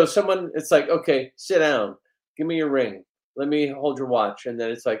 So it's like, okay, sit down, give me your ring. Let me hold your watch. And then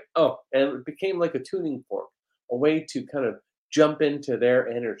it's like, oh, and it became like a tuning fork, a way to kind of jump into their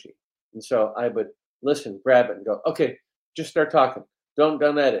energy. And so I would listen, grab it and go, okay, just start talking. Don't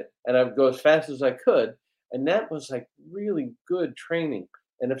edit. And I would go as fast as I could. And that was like really good training.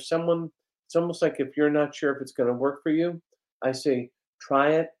 And if it's almost like if you're not sure if it's going to work for you, I say,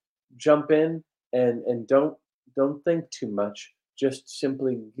 try it, jump in, and don't think too much. Just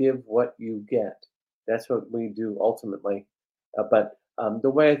simply give what you get. That's what we do ultimately. But the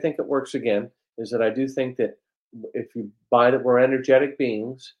way I think it works again is that I do think that if you buy that we're energetic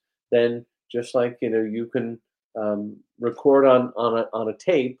beings, then just like you can record on a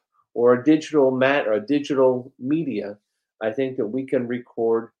tape or a digital mat or a digital media, I think that we can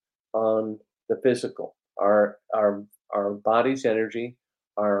record on the physical. Our body's energy,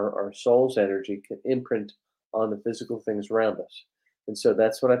 our soul's energy can imprint on the physical things around us. And so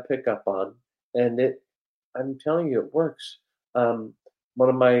that's what I pick up on. And I'm telling you, it works. One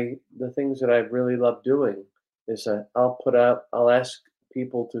of the things that I really love doing is I'll ask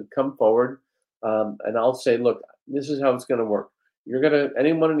people to come forward, and I'll say, look, this is how it's going to work.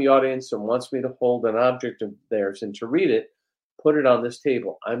 Anyone in the audience that wants me to hold an object of theirs and to read it, put it on this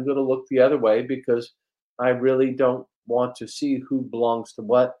table. I'm going to look the other way because I really don't want to see who belongs to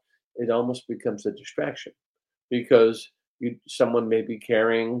what. It almost becomes a distraction because someone may be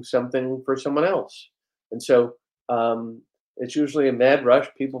carrying something for someone else. And so it's usually a mad rush.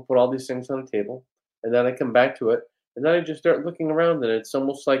 People put all these things on the table, and then I come back to it, and then I just start looking around, and it's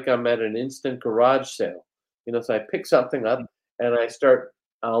almost like I'm at an instant garage sale. So I pick something up, and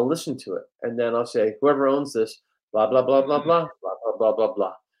I'll listen to it, and then I'll say, whoever owns this, blah blah blah blah blah blah blah blah blah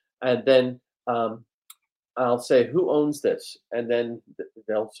blah, and then I'll say, "Who owns this?" And then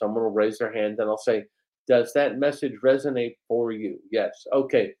someone will raise their hand, and I'll say, "Does that message resonate for you?" Yes.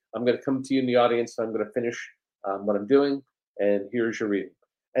 Okay. I'm going to come to you in the audience. And I'm going to finish what I'm doing, and here's your reading.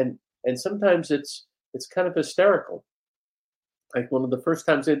 And sometimes it's kind of hysterical. Like one of the first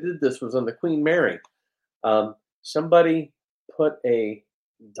times I did this was on the Queen Mary. Somebody put a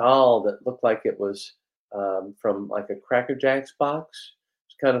doll that looked like it was from like a Cracker Jacks box.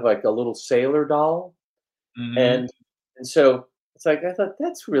 It's kind of like a little sailor doll. Mhm. And so it's like, I thought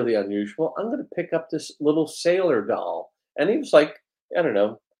that's really unusual. I'm going to pick up this little sailor doll. And he was like, I don't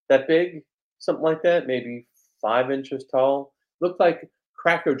know, that big, something like that, maybe 5 inches tall. Looked like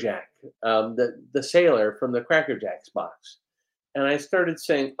Cracker Jack, the sailor from the Cracker Jacks box. And I started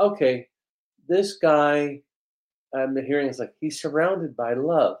saying, okay, this guy, I'm hearing is like, he's surrounded by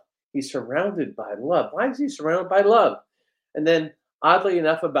love. He's surrounded by love. Why is he surrounded by love? And then, oddly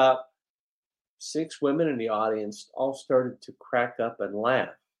enough, about 6 women in the audience all started to crack up and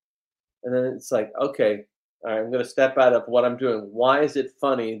laugh. And then it's like, okay, all right, I'm going to step out of what I'm doing. Why is it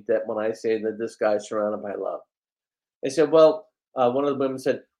funny that when I say that this guy's surrounded by love? They said, well, one of the women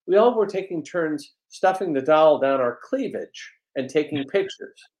said, we all were taking turns stuffing the doll down our cleavage and taking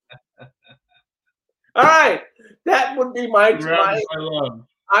pictures. All right, that would be my love.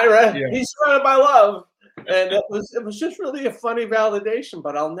 He's surrounded by love, and it was just really a funny validation.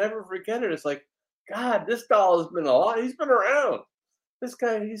 But I'll never forget it. It's like, God, this doll has been a lot. He's been around. This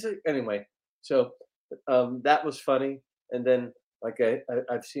guy, anyway. So that was funny. And then like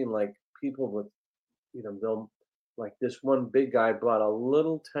I've seen like people with, they'll like this one big guy brought a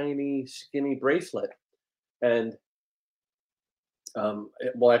little tiny skinny bracelet, and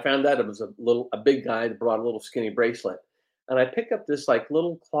I found out it was a big guy that brought a little skinny bracelet, and I pick up this like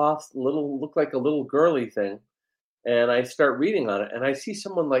little cloth, look like a little girly thing, and I start reading on it, and I see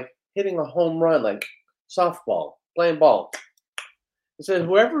someone like hitting a home run, like softball, playing ball. It says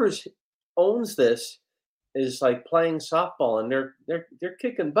whoever owns this is like playing softball, and they're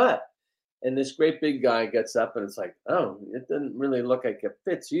kicking butt. And this great big guy gets up, and it's like, oh, it doesn't really look like it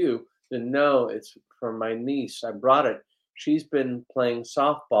fits you. And no, it's for my niece. I brought it. She's been playing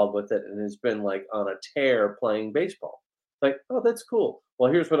softball with it and has been like on a tear playing baseball. Like, oh, that's cool.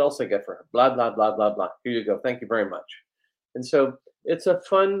 Well, here's what else I get for her. Blah, blah, blah, blah, blah. Here you go. Thank you very much. And so it's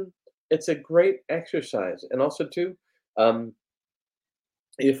a great exercise. And also too,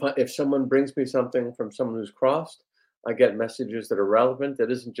 if someone brings me something from someone who's crossed, I get messages that are relevant. That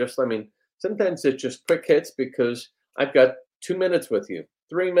isn't just, sometimes it's just quick hits because I've got 2 minutes with you,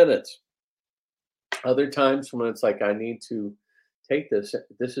 3 minutes. Other times when it's like, I need to take this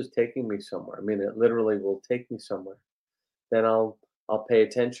is taking me somewhere. It literally will take me somewhere. Then I'll pay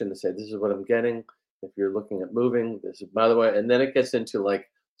attention to say, this is what I'm getting. If you're looking at moving, this is, by the way, and then it gets into like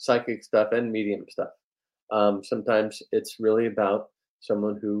psychic stuff and medium stuff. Sometimes it's really about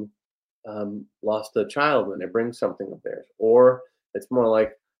someone who lost a child when they bring something of theirs, or it's more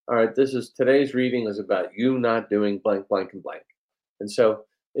like, all right, today's reading is about you not doing blank, blank, and blank. And so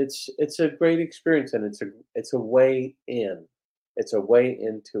it's a great experience, and it's a way in. It's a way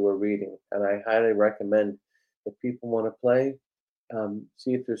into a reading, and I highly recommend if people want to play,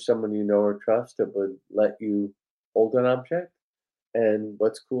 see if there's someone you know or trust that would let you hold an object. And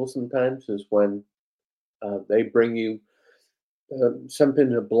what's cool sometimes is when they bring you something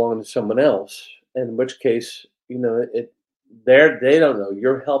that belongs to someone else, in which case, they don't know.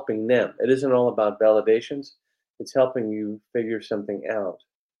 You're helping them. It isn't all about validations. It's helping you figure something out.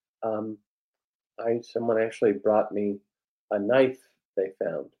 Someone actually brought me a knife they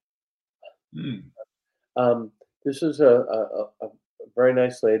found. This is a very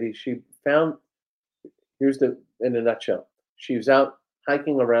nice lady. She found, in a nutshell, she was out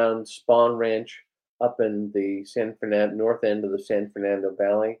hiking around Spawn Ranch up in the north end of the San Fernando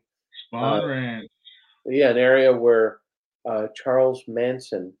Valley. Spawn Ranch. Yeah, an area where Charles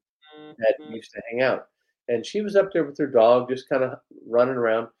Manson used to hang out. And she was up there with her dog, just kind of running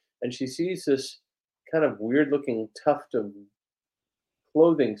around, and she sees this kind of weird-looking tuft of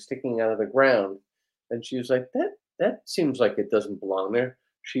clothing sticking out of the ground. And she was like, that seems like it doesn't belong there.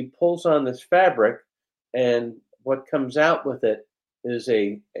 She pulls on this fabric, and what comes out with it is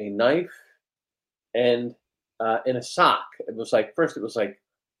a knife and in a sock. It was like, first it was like,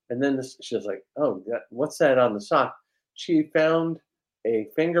 and then she was like, oh, what's that on the sock? She found a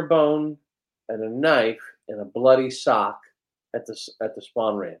finger bone and a knife and a bloody sock at the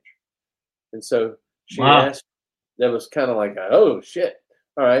Spawn Ranch. And so she asked, that was kind of like, oh, shit.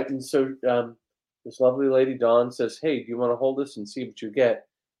 All right. And so this lovely lady, Dawn, says, hey, do you want to hold this and see what you get?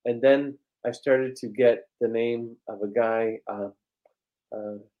 And then I started to get the name of a guy. Uh,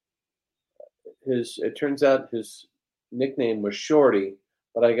 it turns out his nickname was Shorty,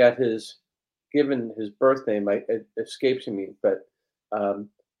 but I got given his birth name. It escapes me, but um,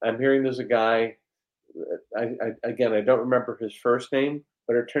 I'm hearing there's a guy. Again, I don't remember his first name,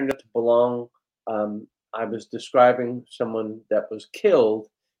 but it turned out to belong. I was describing someone that was killed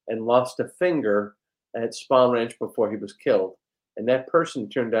and lost a finger at Spawn Ranch before he was killed, and that person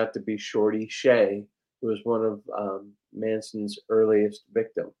turned out to be Shorty Shea, who was one of Manson's earliest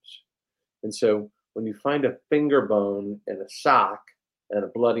victims. And so when you find a finger bone and a sock and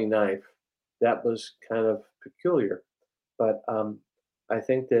a bloody knife, that was kind of peculiar. But I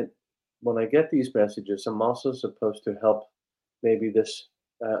think that when I get these messages, I'm also supposed to help maybe this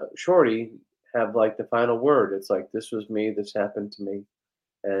Shorty have like the final word. It's like, this was me, this happened to me,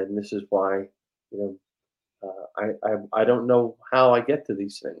 and this is why, you know, I don't know how I get to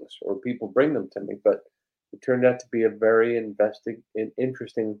these things or people bring them to me, but it turned out to be a very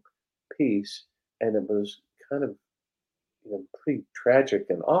interesting piece, and it was kind of, pretty tragic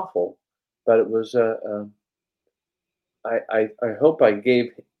and awful, but it was I hope I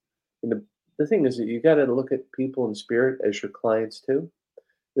gave, the thing is that you got to look at people in spirit as your clients too.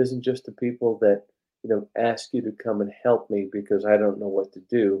 It isn't just the people that ask you to come and help me because I don't know what to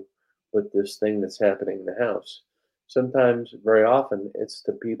do with this thing that's happening in the house. Sometimes, very often, it's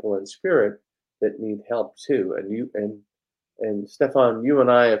the people in spirit that need help too. And Stefan, you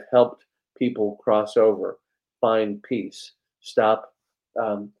and I have helped people cross over, find peace, stop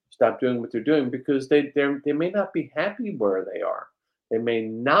doing what they're doing because they may not be happy where they are. They may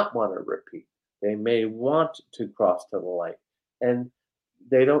not want to repeat. They may want to cross to the light, and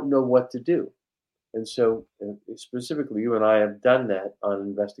they don't know what to do. And so, specifically, you and I have done that on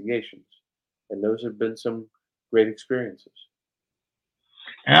investigations, and those have been some great experiences.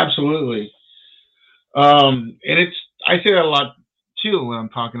 Absolutely. And I say that a lot too when I'm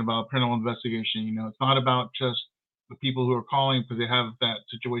talking about paranormal investigation. It's not about just the people who are calling because they have that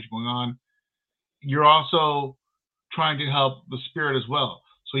situation going on. You're also trying to help the spirit as well.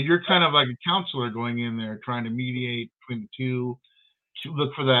 So you're kind of like a counselor going in there, trying to mediate between the two, to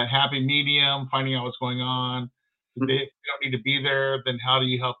look for that happy medium, finding out what's going on. If they don't need to be there, then how do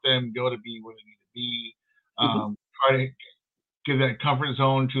you help them go to be where they need to be? Try to give that comfort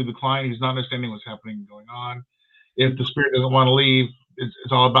zone to the client who's not understanding what's happening and going on. If the spirit doesn't want to leave,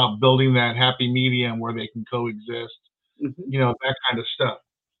 it's all about building that happy medium where they can coexist. That kind of stuff.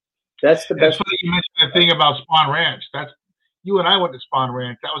 That's the best. It's funny you mentioned the thing about Spawn Ranch. You and I went to Spawn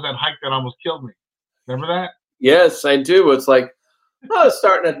Ranch. That was that hike that almost killed me. Remember that? Yes, I do. It's like, it's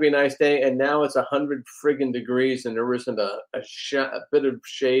starting out to be a nice day, and now it's 100 friggin' degrees, and there isn't a bit of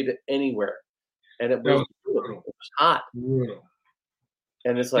shade anywhere, and it was hot. Brutal.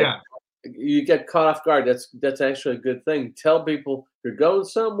 And it's like, you get caught off guard. That's actually a good thing. Tell people you're going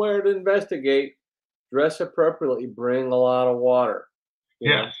somewhere to investigate. Dress appropriately. Bring a lot of water.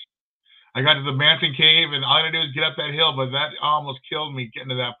 Yes. I got to the Manson Cave, and all I had to do was get up that hill, but that almost killed me getting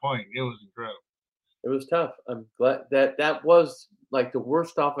to that point. It was incredible. It was tough. I'm glad that was like the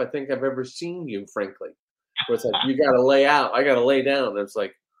worst off I think I've ever seen you, frankly. Where it's like, you got to lay out. I got to lay down. It's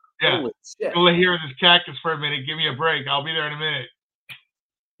like, holy shit. Go lay here in this cactus for a minute. Give me a break. I'll be there in a minute.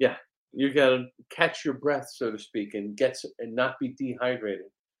 Yeah. You got to catch your breath, so to speak, and not be dehydrated.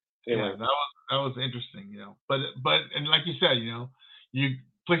 Anyway. Yeah, that was interesting, But and like you said, you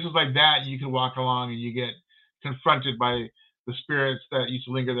places like that, you can walk along and you get confronted by the spirits that used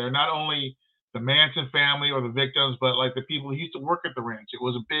to linger there. Not only the Manson family or the victims, but like the people who used to work at the ranch. It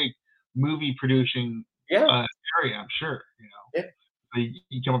was a big movie producing area, I'm sure. Yeah. So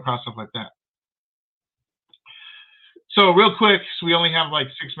you come across stuff like that. So real quick, so we only have like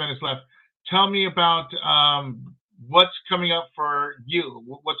 6 minutes left. Tell me about what's coming up for you.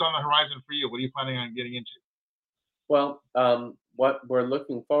 What's on the horizon for you? What are you planning on getting into? Well, what we're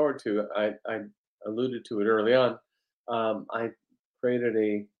looking forward to, I alluded to it early on. I created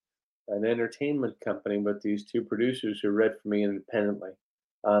an entertainment company with these two producers who read for me independently.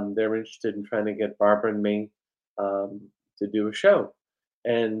 They're interested in trying to get Barbara and me to do a show,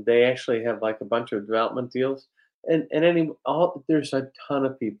 and they actually have like a bunch of development deals. And there's a ton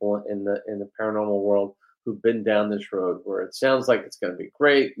of people in the paranormal world who've been down this road where it sounds like it's going to be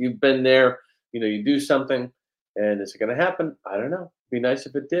great. You've been there, you do something, and is it going to happen? I don't know. It'd be nice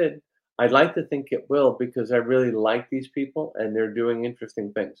if it did. I'd like to think it will because I really like these people and they're doing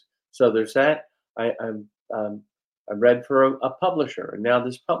interesting things. So there's that. I read for a publisher, and now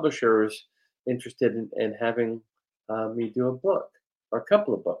this publisher is interested in having me do a book or a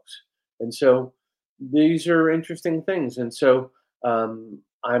couple of books. And so these are interesting things. And so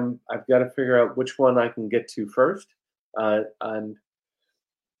I've got to figure out which one I can get to first. And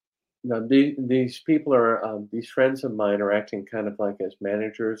these people are these friends of mine are acting kind of like as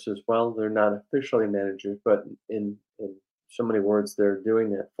managers as well. They're not officially managers, but in so many words, they're doing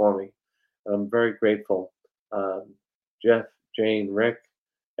that for me. I'm very grateful. Um, Jeff, Jane, Rick,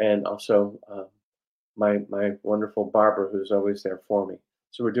 and also my wonderful Barbara, who's always there for me.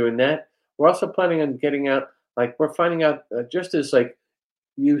 So we're doing that. We're also planning on getting out. Like we're finding out just as like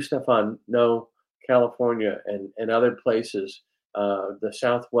you, Stefan, know California and other places, the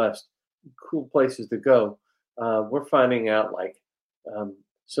Southwest, cool places to go. We're finding out like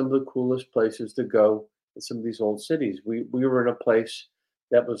some of the coolest places to go in some of these old cities. We were in a place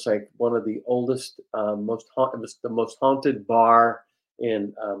that was like one of the oldest, it was the most haunted bar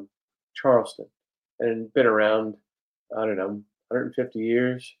in Charleston, and been around, I don't know, 150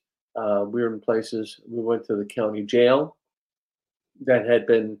 years. We were in places. We went to the county jail that had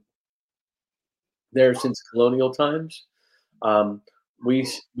been there since colonial times. Um, we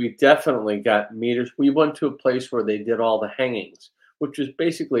definitely got meters. We went to a place where they did all the hangings, which was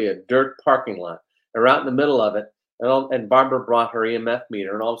basically a dirt parking lot. And right in the middle of it, and Barbara brought her EMF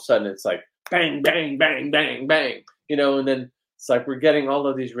meter, and all of a sudden it's like bang, bang, bang, bang, bang, and then it's like we're getting all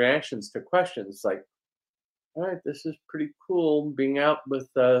of these reactions to questions. It's like, all right, this is pretty cool being out with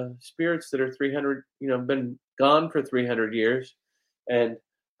spirits that are 300, been gone for 300 years. And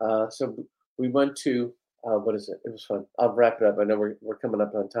so we went to, what is it? It was fun. I'll wrap it up. I know we're coming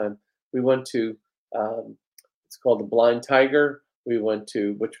up on time. We went to, it's called the Blind Tiger. We went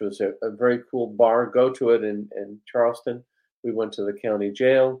to, which was a very cool bar. Go to it in Charleston. We went to the county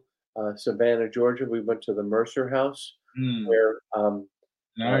jail, Savannah, Georgia. We went to the Mercer House, where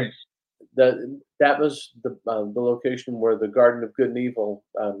nice. That was the location where the Garden of Good and Evil,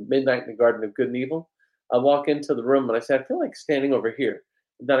 Midnight in the Garden of Good and Evil. I walk into the room and I said, I feel like standing over here.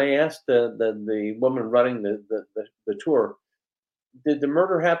 Then I asked the woman running the tour, did the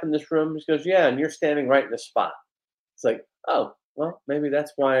murder happen in this room? She goes, yeah, and you're standing right in the spot. It's like, oh, well, maybe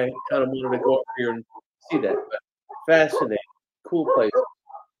that's why I kind of wanted to go over here and see that. But fascinating, cool place.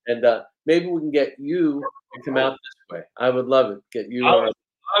 And maybe we can get you to come out this way. I would love it. Get you. I would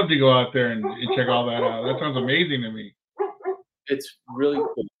love to go out there and check all that out. That sounds amazing to me. It's really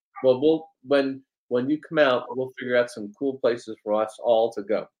cool. Well, when you come out, we'll figure out some cool places for us all to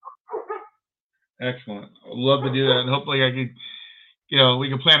go. Excellent. I'd love to do that, and hopefully I could, we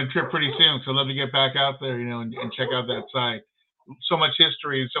can plan a trip pretty soon. So I'd love to get back out there, and check out that site. So much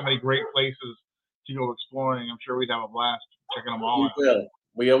history and so many great places to go exploring. I'm sure we'd have a blast checking them all out. We will.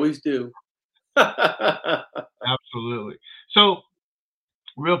 We always do. Absolutely. So,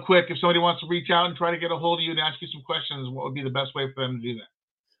 real quick, if somebody wants to reach out and try to get a hold of you and ask you some questions, what would be the best way for them to do that?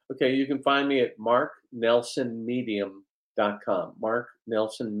 Okay, you can find me at marknelsonmedium.com.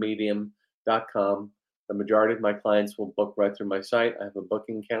 marknelsonmedium.com. The majority of my clients will book right through my site. I have a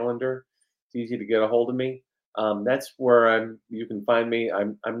booking calendar. It's easy to get a hold of me. That's where you can find me.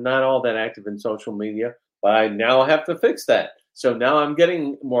 I'm not all that active in social media, but I now have to fix that. So now I'm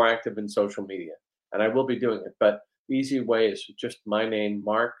getting more active in social media, and I will be doing it. But the easy way is just my name,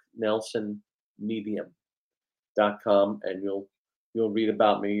 marknelsonmedium.com, and you'll read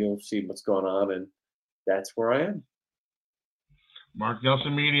about me. You'll see what's going on, and that's where I am. Mark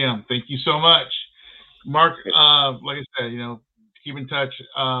Nelson Medium. Thank you so much, Mark. Like I said, keep in touch.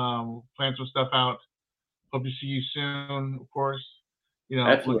 Plan some stuff out. Hope to see you soon. Of course,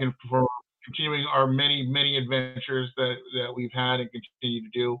 Absolutely. Looking for continuing our many adventures that we've had and continue to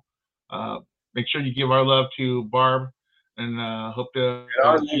do. Make sure you give our love to Barb, and hope to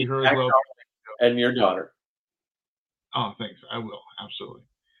see her as well. And your daughter. Oh, thanks. I will. Absolutely.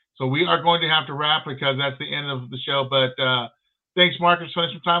 So we are going to have to wrap because that's the end of the show. But thanks, Mark, for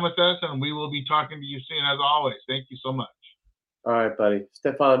spending some time with us, and we will be talking to you soon as always. Thank you so much. All right, buddy.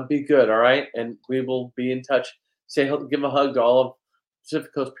 Stefan, be good, all right? And we will be in touch. Give a hug to all of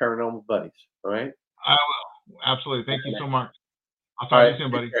Pacific Coast Paranormal buddies, all right? I will. Absolutely. Thank you so much. I'll talk to you soon,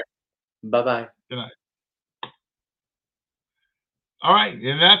 buddy. Bye-bye. Good night. All right,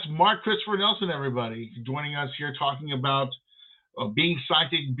 and that's Mark Christopher Nelson, everybody, joining us here talking about being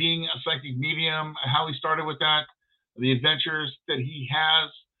psychic, being a psychic medium, how he started with that, the adventures that he has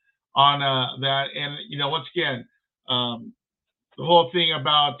on that. And, once again, the whole thing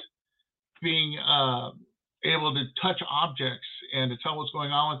about being able to touch objects and to tell what's going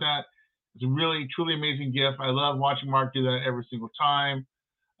on with that is a really, truly amazing gift. I love watching Mark do that every single time.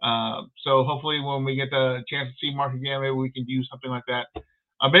 So hopefully when we get the chance to see Mark again, maybe we can do something like that.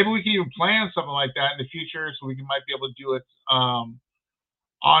 Maybe we can even plan something like that in the future so we might be able to do it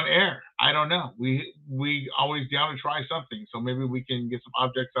on air. I don't know. We always down to try something. So maybe we can get some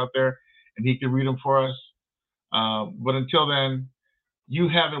objects out there and he can read them for us. But until then, you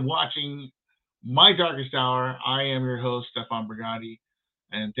have been watching My Darkest Hour. I am your host, Stefan Brigati.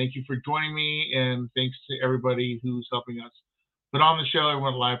 And thank you for joining me. And thanks to everybody who's helping us put on the show.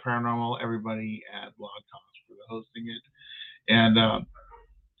 Everyone at Live Paranormal, everybody at Blog Talk for hosting it. And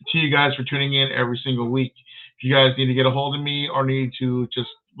to you guys for tuning in every single week. If you guys need to get a hold of me or need to just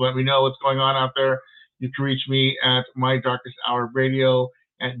let me know what's going on out there, you can reach me at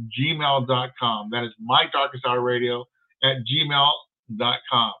mydarkesthourradio@gmail.com. That is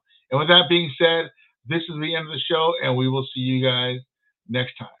mydarkesthourradio@gmail.com. And with that being said, this is the end of the show, and we will see you guys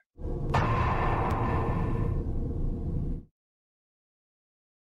next time.